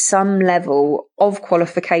be some level of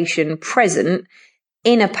qualification present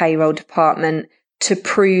in a payroll department to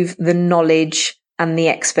prove the knowledge and the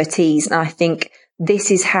expertise. And I think this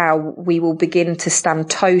is how we will begin to stand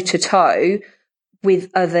toe to toe with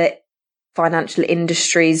other financial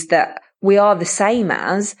industries that we are the same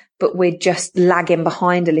as, but we're just lagging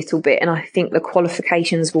behind a little bit. And I think the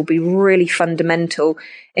qualifications will be really fundamental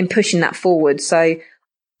in pushing that forward. So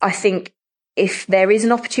I think if there is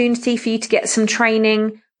an opportunity for you to get some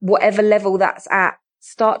training, whatever level that's at,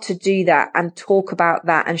 start to do that and talk about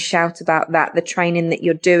that and shout about that, the training that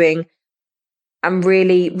you're doing, and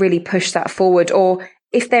really, really push that forward. Or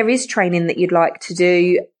if there is training that you'd like to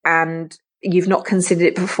do and you've not considered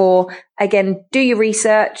it before, again, do your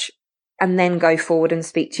research and then go forward and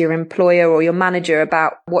speak to your employer or your manager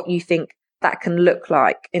about what you think that can look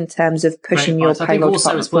like in terms of pushing your payroll department forward. I think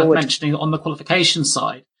also it's worth mentioning on the qualification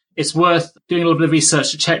side, it's worth doing a little bit of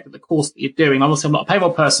research to check that the course that you're doing. Obviously, I'm not a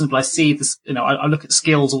payroll person, but I see this, I look at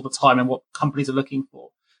skills all the time and what companies are looking for.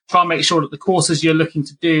 try and make sure that the courses you're looking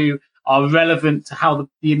to do are relevant to how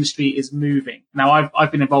the industry is moving. Now,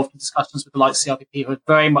 I've been involved in discussions with the likes of CRPP who are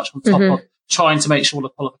very much on top of trying to make sure the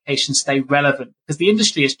qualifications stay relevant, because the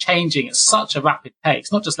industry is changing at such a rapid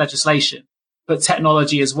pace, not just legislation, but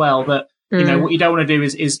technology as well, that, you know, what you don't want to do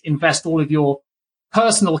is invest all of your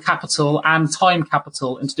personal capital and time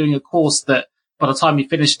capital into doing a course that by the time you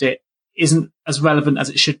finished it isn't as relevant as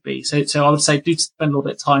it should be. So I would say do spend a little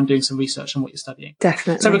bit of time doing some research on what you're studying.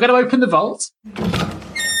 Definitely. So we're going to open the vault.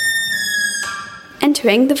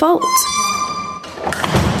 Entering the vault.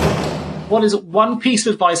 What is one piece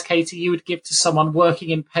of advice, Katie, you would give to someone working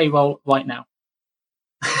in payroll right now?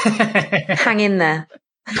 Hang in there.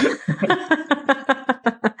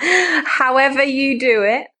 However you do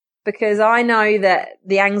it, because I know that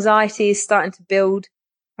the anxiety is starting to build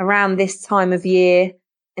around this time of year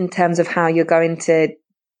in terms of how year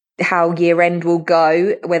end will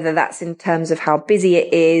go, whether that's in terms of how busy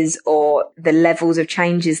it is or the levels of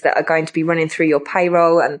changes that are going to be running through your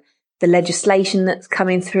payroll and the legislation that's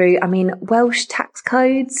coming through. I mean, Welsh tax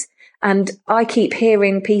codes, and I keep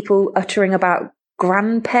hearing people uttering about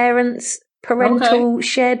grandparents,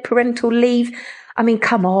 shared parental leave. I mean,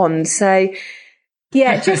 come on. So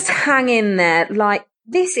yeah, just hang in there. Like,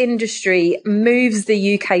 this industry moves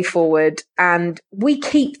the UK forward and we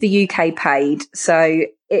keep the UK paid. So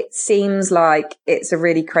it seems like it's a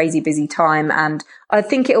really crazy busy time. And I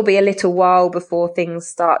think it'll be a little while before things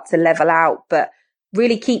start to level out, but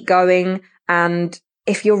really keep going. And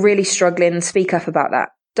if you're really struggling, speak up about that.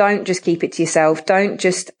 Don't just keep it to yourself. Don't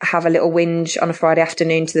just have a little whinge on a Friday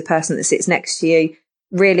afternoon to the person that sits next to you.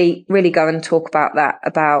 Really, really go and talk about that,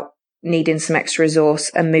 about needing some extra resource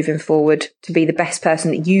and moving forward to be the best person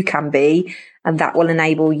that you can be. And that will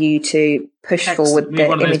enable you to push forward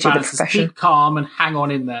the image of the profession. Keep calm and hang on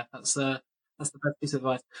in there. That's the best piece of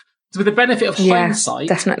advice. So with the benefit of hindsight,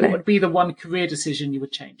 definitely, what would be the one career decision you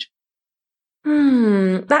would change?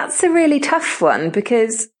 That's a really tough one,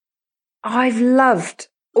 because I've loved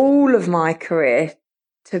all of my career,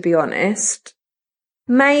 to be honest.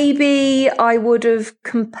 Maybe I would have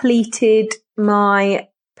completed my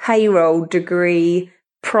payroll degree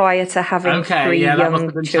prior to having three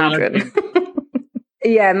young children.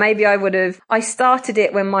 Yeah, maybe I would have. I started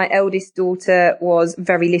it when my eldest daughter was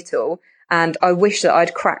very little, and I wish that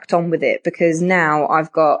I'd cracked on with it, because now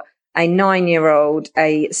I've got a 9-year-old,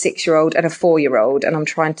 a 6-year-old and a 4-year-old, and I'm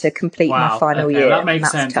trying to complete my final year. That makes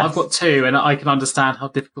sense. Tough. I've got 2 and I can understand how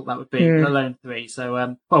difficult that would be, let alone 3.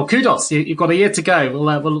 So, well, kudos. You've got a year to go.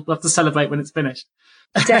 We'll have to celebrate when it's finished.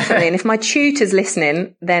 Definitely. And if my tutor's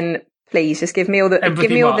listening, then please just give me all the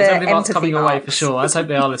empathy marks coming away for sure. Let's hope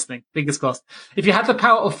they are listening. Fingers crossed. If you had the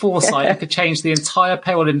power of foresight and could change the entire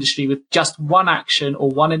payroll industry with just one action or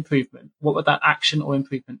one improvement, what would that action or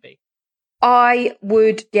improvement be? I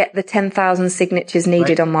would get the 10,000 signatures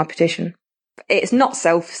needed on my petition. It's not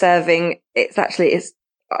self-serving.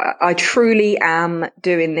 I truly am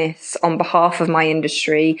doing this on behalf of my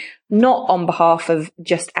industry, not on behalf of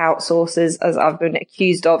just outsourcers, as I've been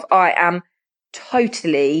accused of. I am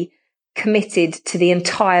totally committed to the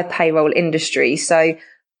entire payroll industry. So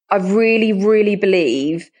I really, really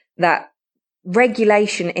believe that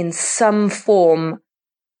regulation in some form,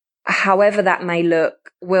 however that may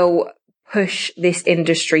look, will push this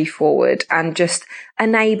industry forward and just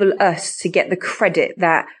enable us to get the credit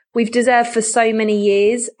that we've deserved for so many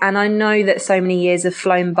years. And I know that so many years have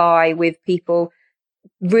flown by with people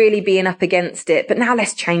really being up against it. But now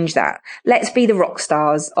let's change that. Let's be the rock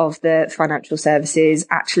stars of the financial services.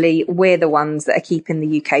 Actually, we're the ones that are keeping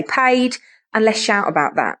the UK paid, and let's shout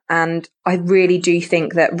about that. And I really do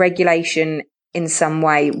think that regulation in some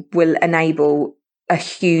way will enable a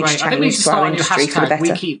huge change to our industry for the better.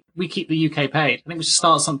 We keep the UK paid. I think we should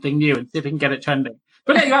start something new and see if we can get it trending.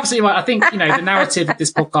 But no, you're absolutely right. I think, the narrative of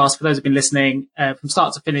this podcast, for those who've been listening from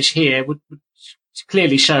start to finish here, would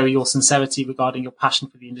clearly show your sincerity regarding your passion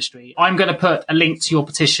for the industry. I'm going to put a link to your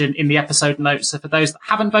petition in the episode notes. So for those that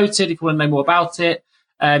haven't voted, if you want to know more about it,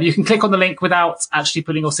 you can click on the link without actually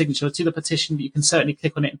putting your signature to the petition, but you can certainly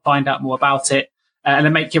click on it and find out more about it. And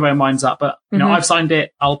then make your own minds up. But, I've signed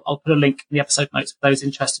it. I'll put a link in the episode notes for those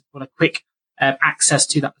interested who want a quick access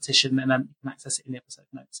to that petition, and then you can access it in the episode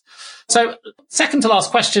notes. So second to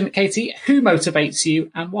last question, Katie, who motivates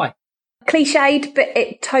you and why? Cliched, but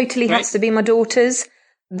it totally has to be my daughters.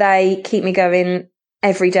 They keep me going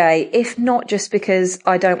every day, if not just because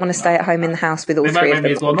I don't want to stay at home in the house with all three of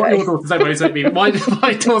them. Well. Not your daughters, don't worry, my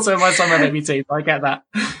daughter and my son motivate me too. I get that.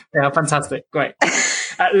 Yeah, fantastic. Great.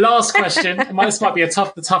 Last question. This might be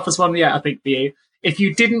the toughest one yet, I think, for you. If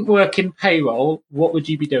you didn't work in payroll, what would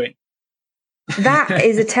you be doing? That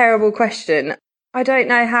is a terrible question. I don't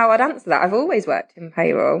know how I'd answer that. I've always worked in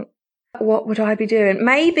payroll. What would I be doing?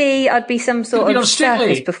 Maybe I'd be some sort of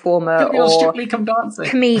circus performer or Strictly Come Dancing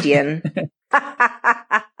comedian.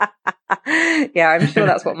 Yeah, I'm sure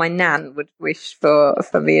that's what my nan would wish for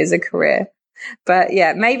me as a career. But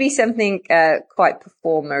yeah, maybe something quite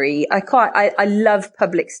performery. I love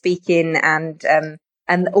public speaking and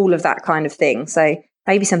all of that kind of thing. So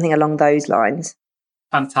maybe something along those lines.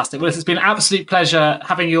 Fantastic. Well, it's been an absolute pleasure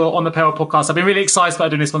having you on the Payroll podcast. I've been really excited about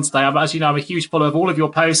doing this one today. As you know, I'm a huge follower of all of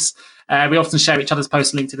your posts. We often share each other's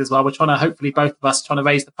posts on LinkedIn as well. We're trying to, hopefully both of us, trying to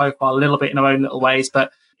raise the profile a little bit in our own little ways.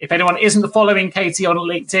 But if anyone isn't following Katie on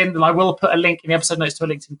LinkedIn, then I will put a link in the episode notes to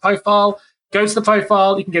her LinkedIn profile. Go to the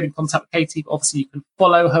profile. You can get in contact with Katie. Obviously, you can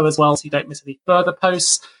follow her as well so you don't miss any further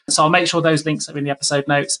posts. So I'll make sure those links are in the episode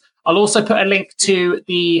notes. I'll also put a link to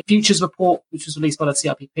the futures report, which was released by the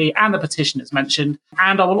CRPP, and the petition as mentioned.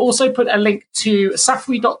 And I will also put a link to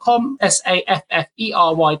Saffery.com,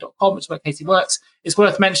 SAFFERY.com, which is where Katie works. It's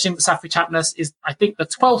worth mentioning that Saffery Chapness is, I think, the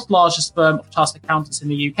 12th largest firm of chartered accountants in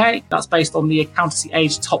the UK. That's based on the Accountancy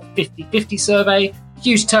Age Top 50 survey.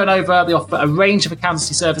 Huge turnover. They offer a range of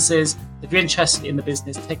accountancy services. If you're interested in the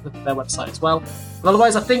business, take a look at their website as well. But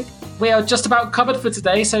otherwise, I think we are just about covered for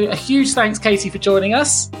today. So a huge thanks, Katie, for joining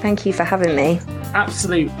us. Thank you for having me.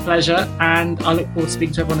 Absolute pleasure. And I look forward to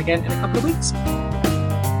speaking to everyone again in a couple of weeks.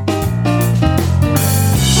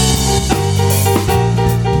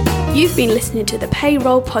 You've been listening to the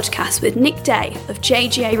Payroll podcast with Nick Day of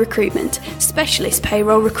JGA Recruitment, specialist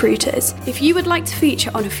payroll recruiters. If you would like to feature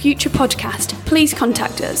on a future podcast, please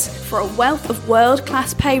contact us. For a wealth of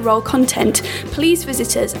world-class payroll content, please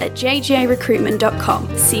visit us at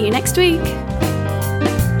jgarecruitment.com. See you next week.